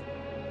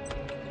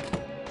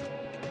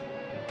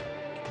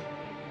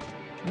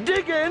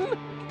 Digging!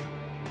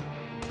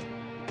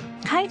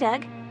 Hi,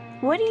 Doug.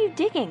 What are you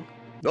digging?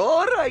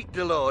 All right,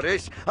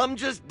 Dolores. I'm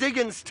just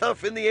digging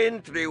stuff in the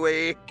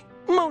entryway.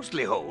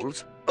 Mostly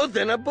holes. But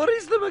then I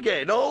buries them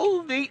again,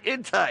 all neat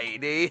and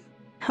tidy.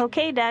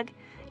 Okay, Doug.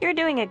 You're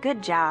doing a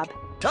good job.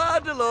 Ta,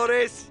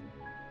 Dolores!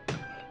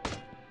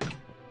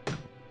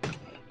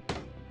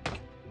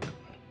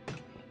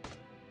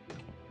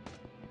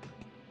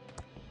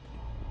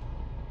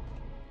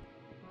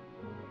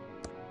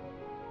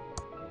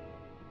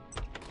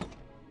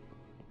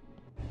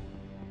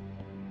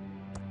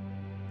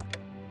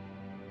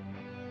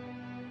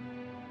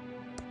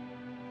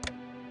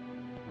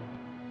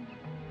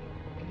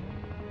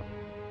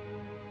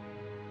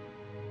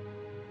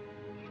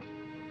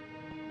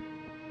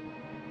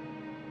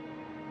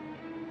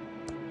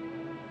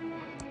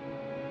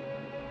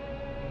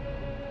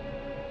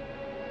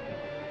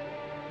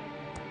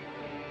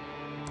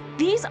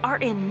 These are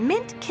in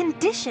mint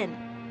condition.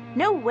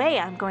 No way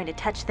I'm going to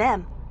touch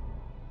them.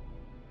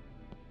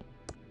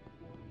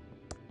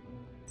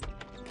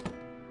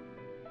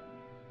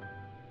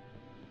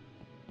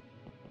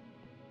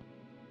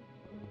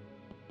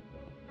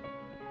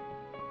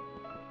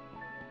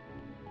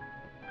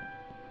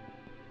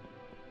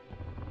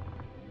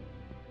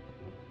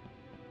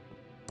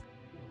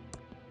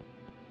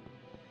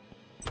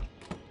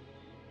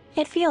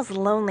 It feels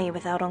lonely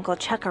without Uncle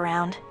Chuck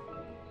around.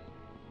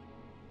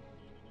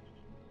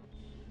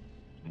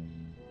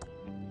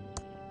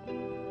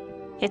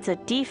 It's a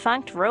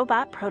defunct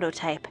robot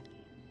prototype.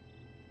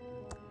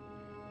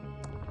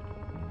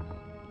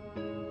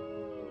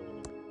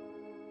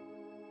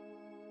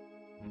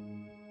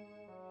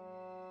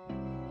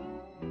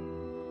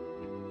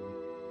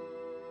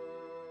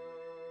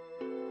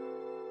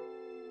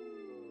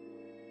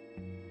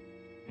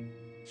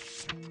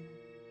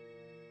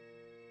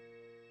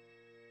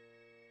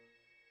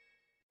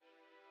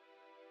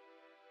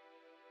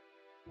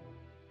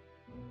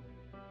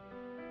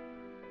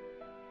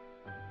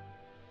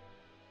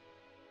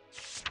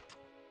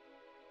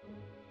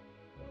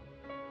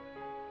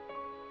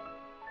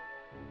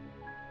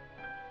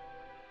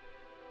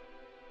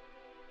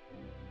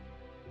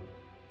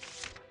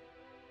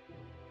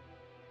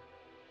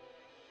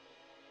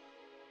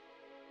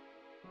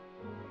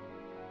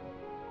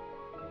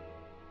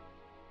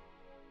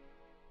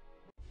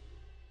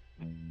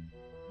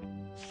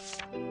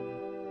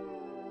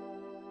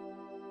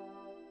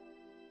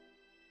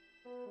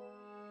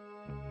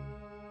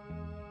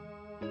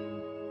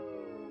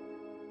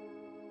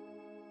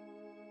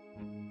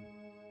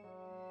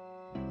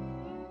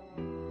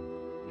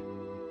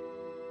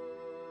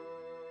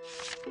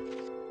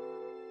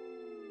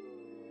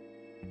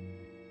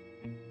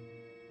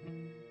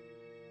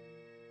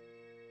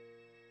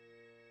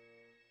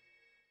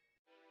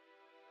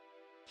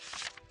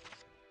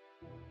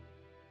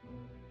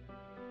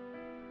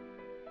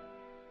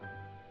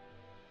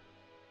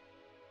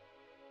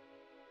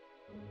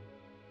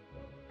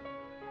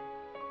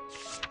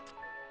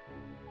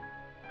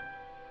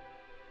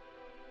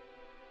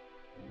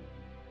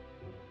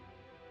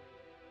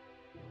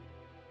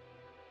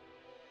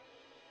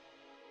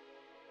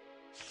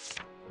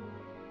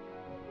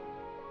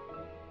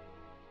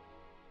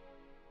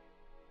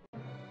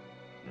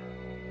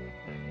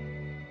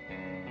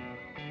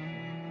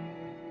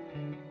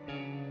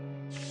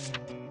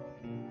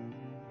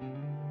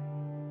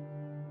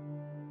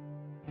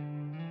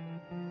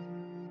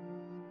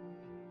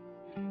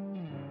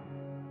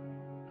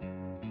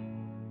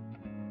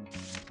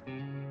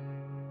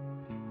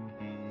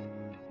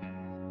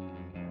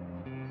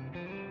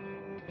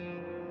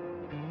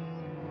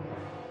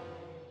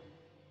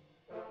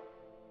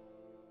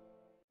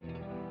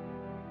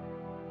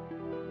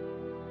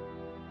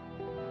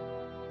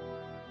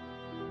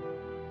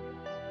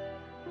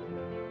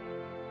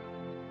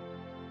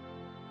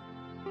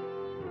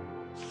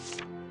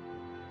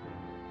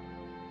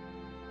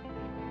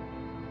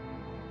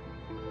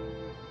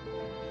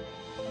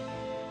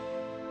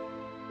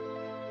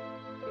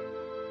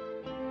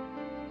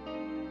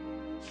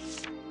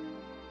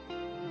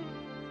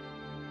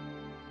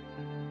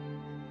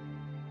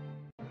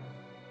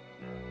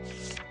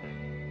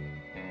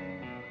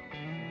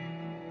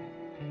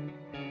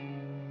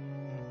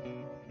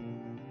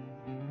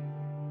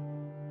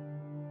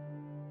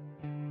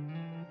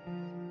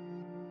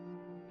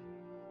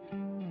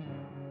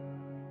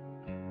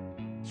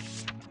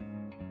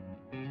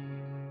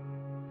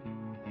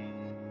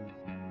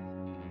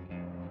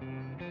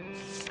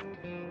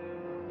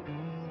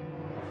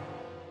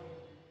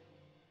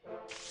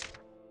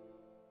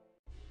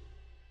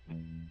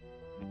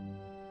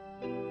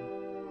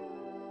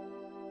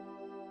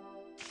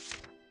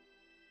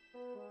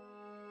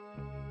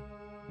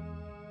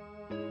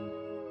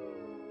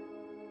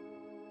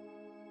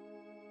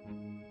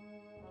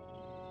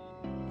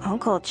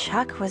 Uncle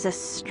Chuck was a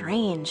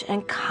strange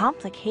and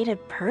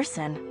complicated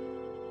person.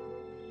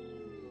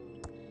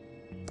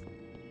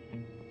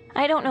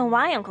 I don't know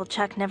why Uncle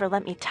Chuck never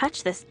let me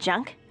touch this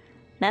junk.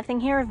 Nothing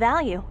here of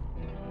value.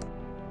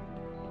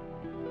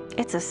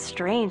 It's a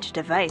strange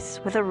device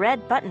with a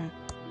red button.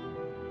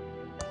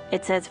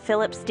 It says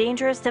Philip's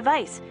dangerous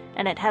device,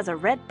 and it has a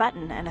red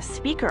button and a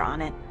speaker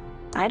on it.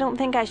 I don't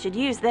think I should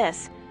use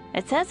this.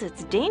 It says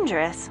it's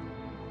dangerous.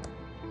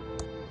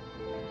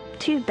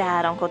 Too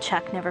bad Uncle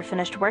Chuck never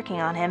finished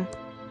working on him.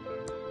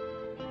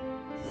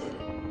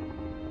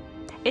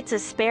 It's a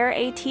spare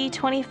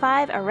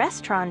AT-25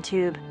 Arrestron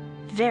tube.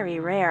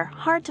 Very rare,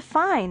 hard to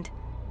find.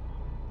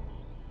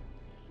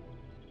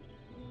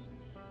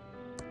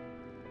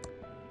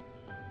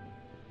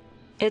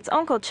 It's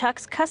Uncle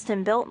Chuck's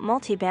custom-built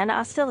multi-band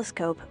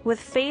oscilloscope with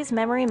phase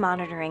memory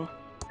monitoring.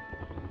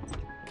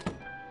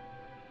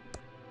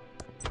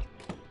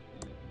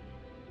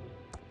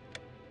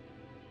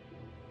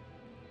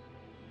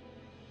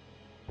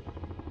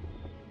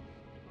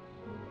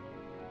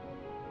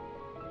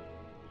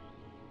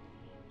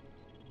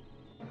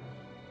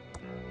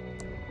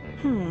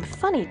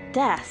 Funny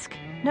desk.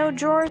 No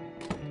drawers.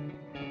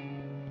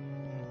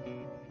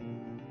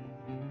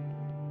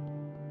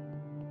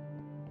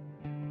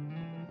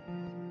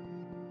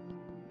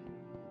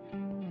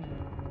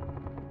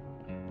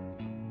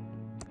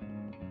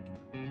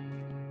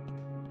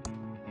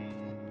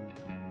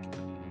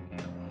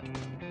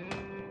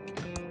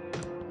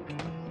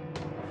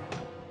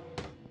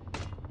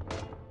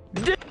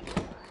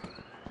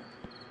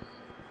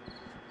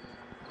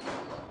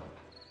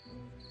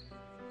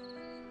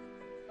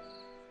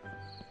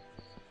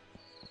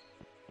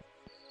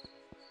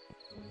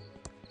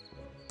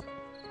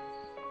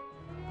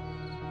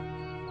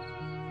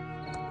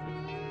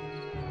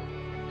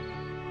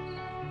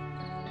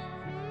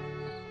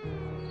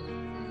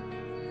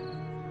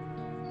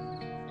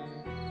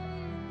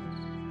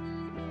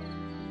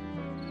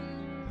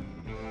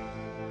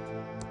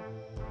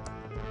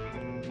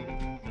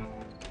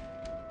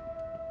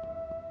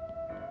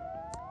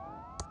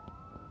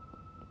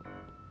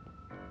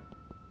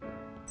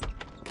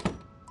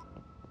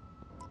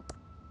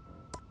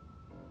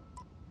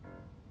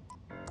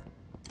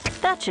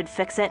 That should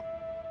fix it.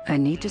 I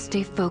need to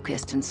stay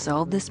focused and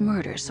solve this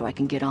murder so I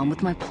can get on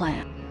with my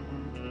plan.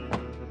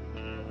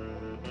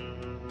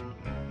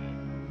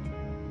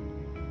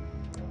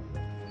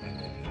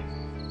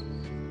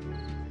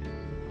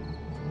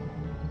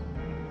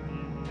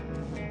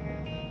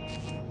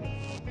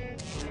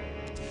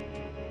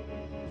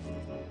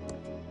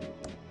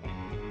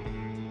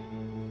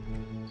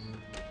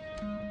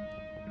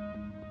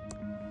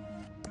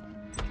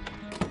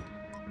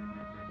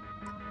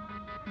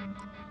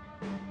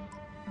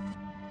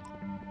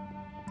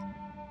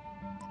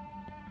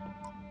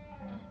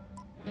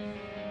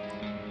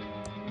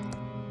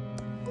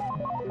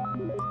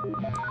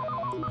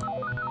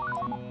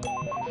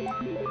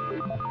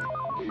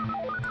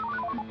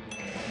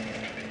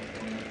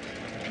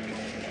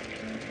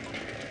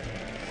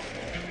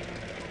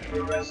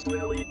 Arrest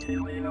Lily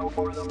Tillino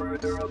for the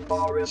murder of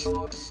Boris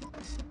Hooks.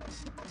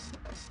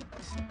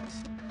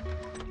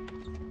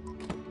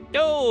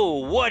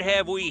 Oh, what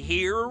have we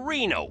here,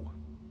 Reno?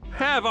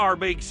 Have our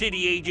big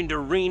city agent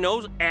of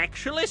Reno's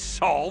actually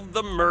solved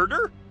the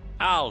murder?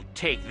 I'll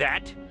take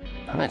that.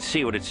 Let's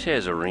see what it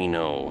says,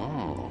 Reno.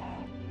 Oh,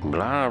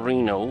 blah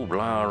Reno,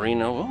 blah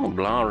Reno, oh,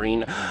 blah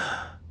Reno.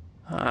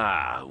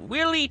 Ah,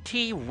 Willie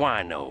T.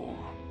 Wino.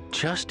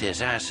 Just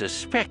as I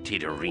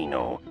suspected,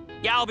 Reno.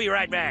 Yeah, I'll be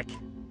right back.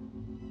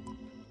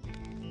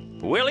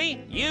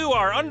 Willie, you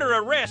are under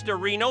arrest,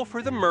 Reno,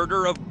 for the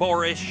murder of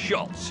Boris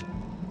Schultz.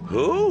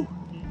 Who?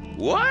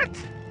 What?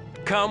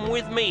 Come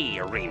with me,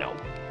 Reno.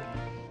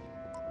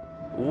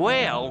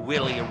 Well,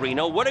 Willie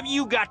Reno, what have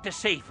you got to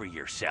say for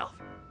yourself?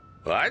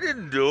 I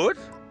didn't do it.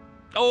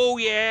 Oh,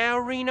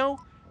 yeah, Reno?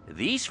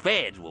 These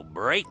feds will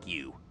break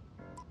you.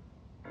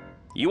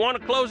 You want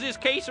to close this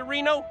case,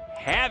 Reno?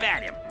 Have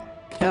at him.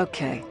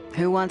 Okay,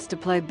 who wants to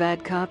play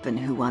bad cop and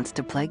who wants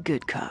to play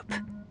good cop?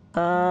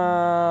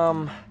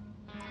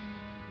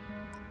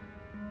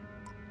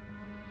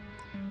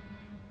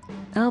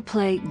 I'll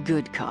play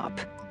good cop.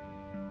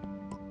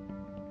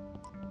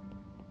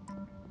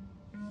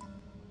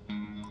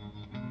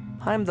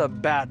 I'm the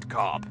bad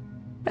cop,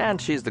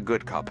 and she's the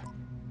good cop.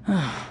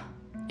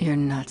 You're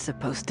not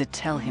supposed to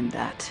tell him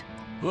that.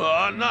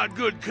 Oh, not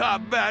good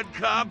cop, bad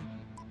cop.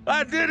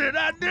 I did it,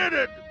 I did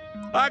it!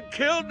 I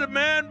killed the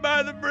man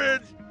by the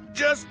bridge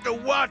just to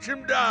watch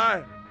him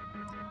die.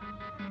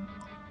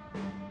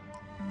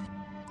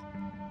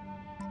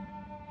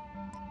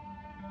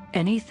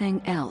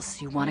 Anything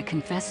else you want to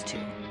confess to?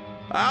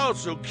 I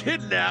also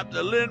kidnapped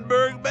the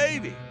Lindbergh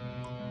baby.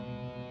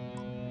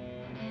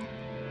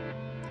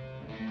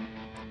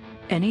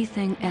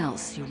 Anything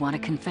else you want to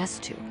confess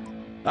to?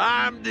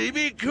 I'm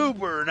D.B.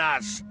 Cooper and I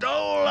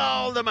stole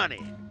all the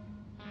money.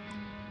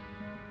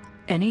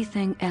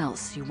 Anything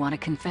else you want to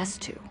confess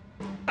to?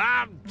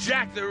 I'm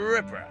Jack the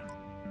Ripper.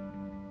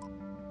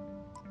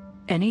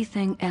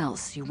 Anything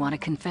else you want to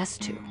confess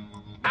to?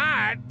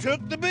 I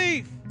took the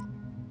beef.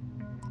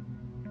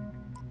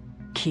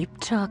 Keep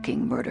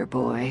talking, murder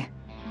boy.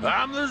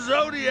 I'm the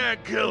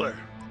Zodiac Killer.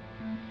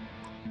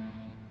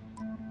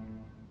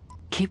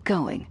 Keep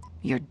going.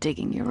 You're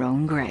digging your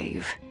own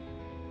grave.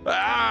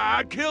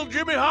 I killed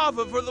Jimmy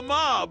Hoffa for the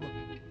mob.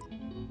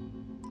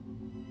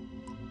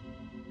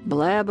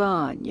 Blab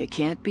on. You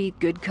can't beat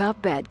good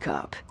cop, bad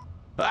cop.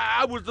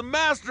 I was the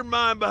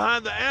mastermind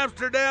behind the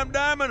Amsterdam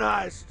diamond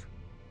heist.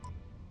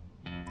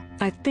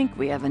 I think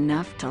we have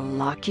enough to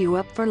lock you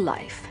up for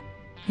life.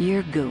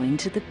 You're going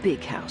to the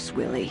big house,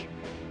 Willie.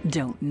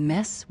 Don't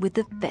mess with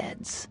the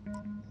feds.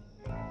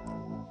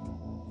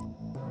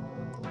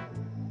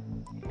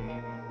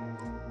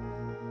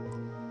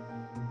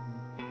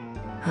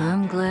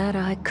 I'm glad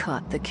I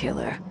caught the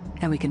killer,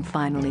 and we can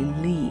finally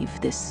leave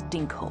this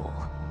stinkhole.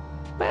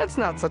 That's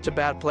not such a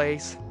bad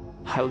place.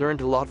 I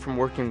learned a lot from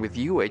working with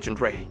you, Agent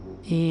Ray.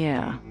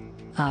 Yeah.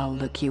 I'll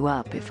look you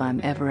up if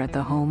I'm ever at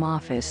the home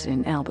office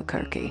in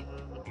Albuquerque.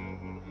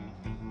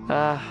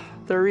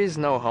 There is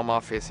no home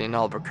office in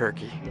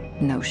Albuquerque.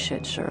 No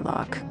shit,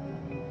 Sherlock.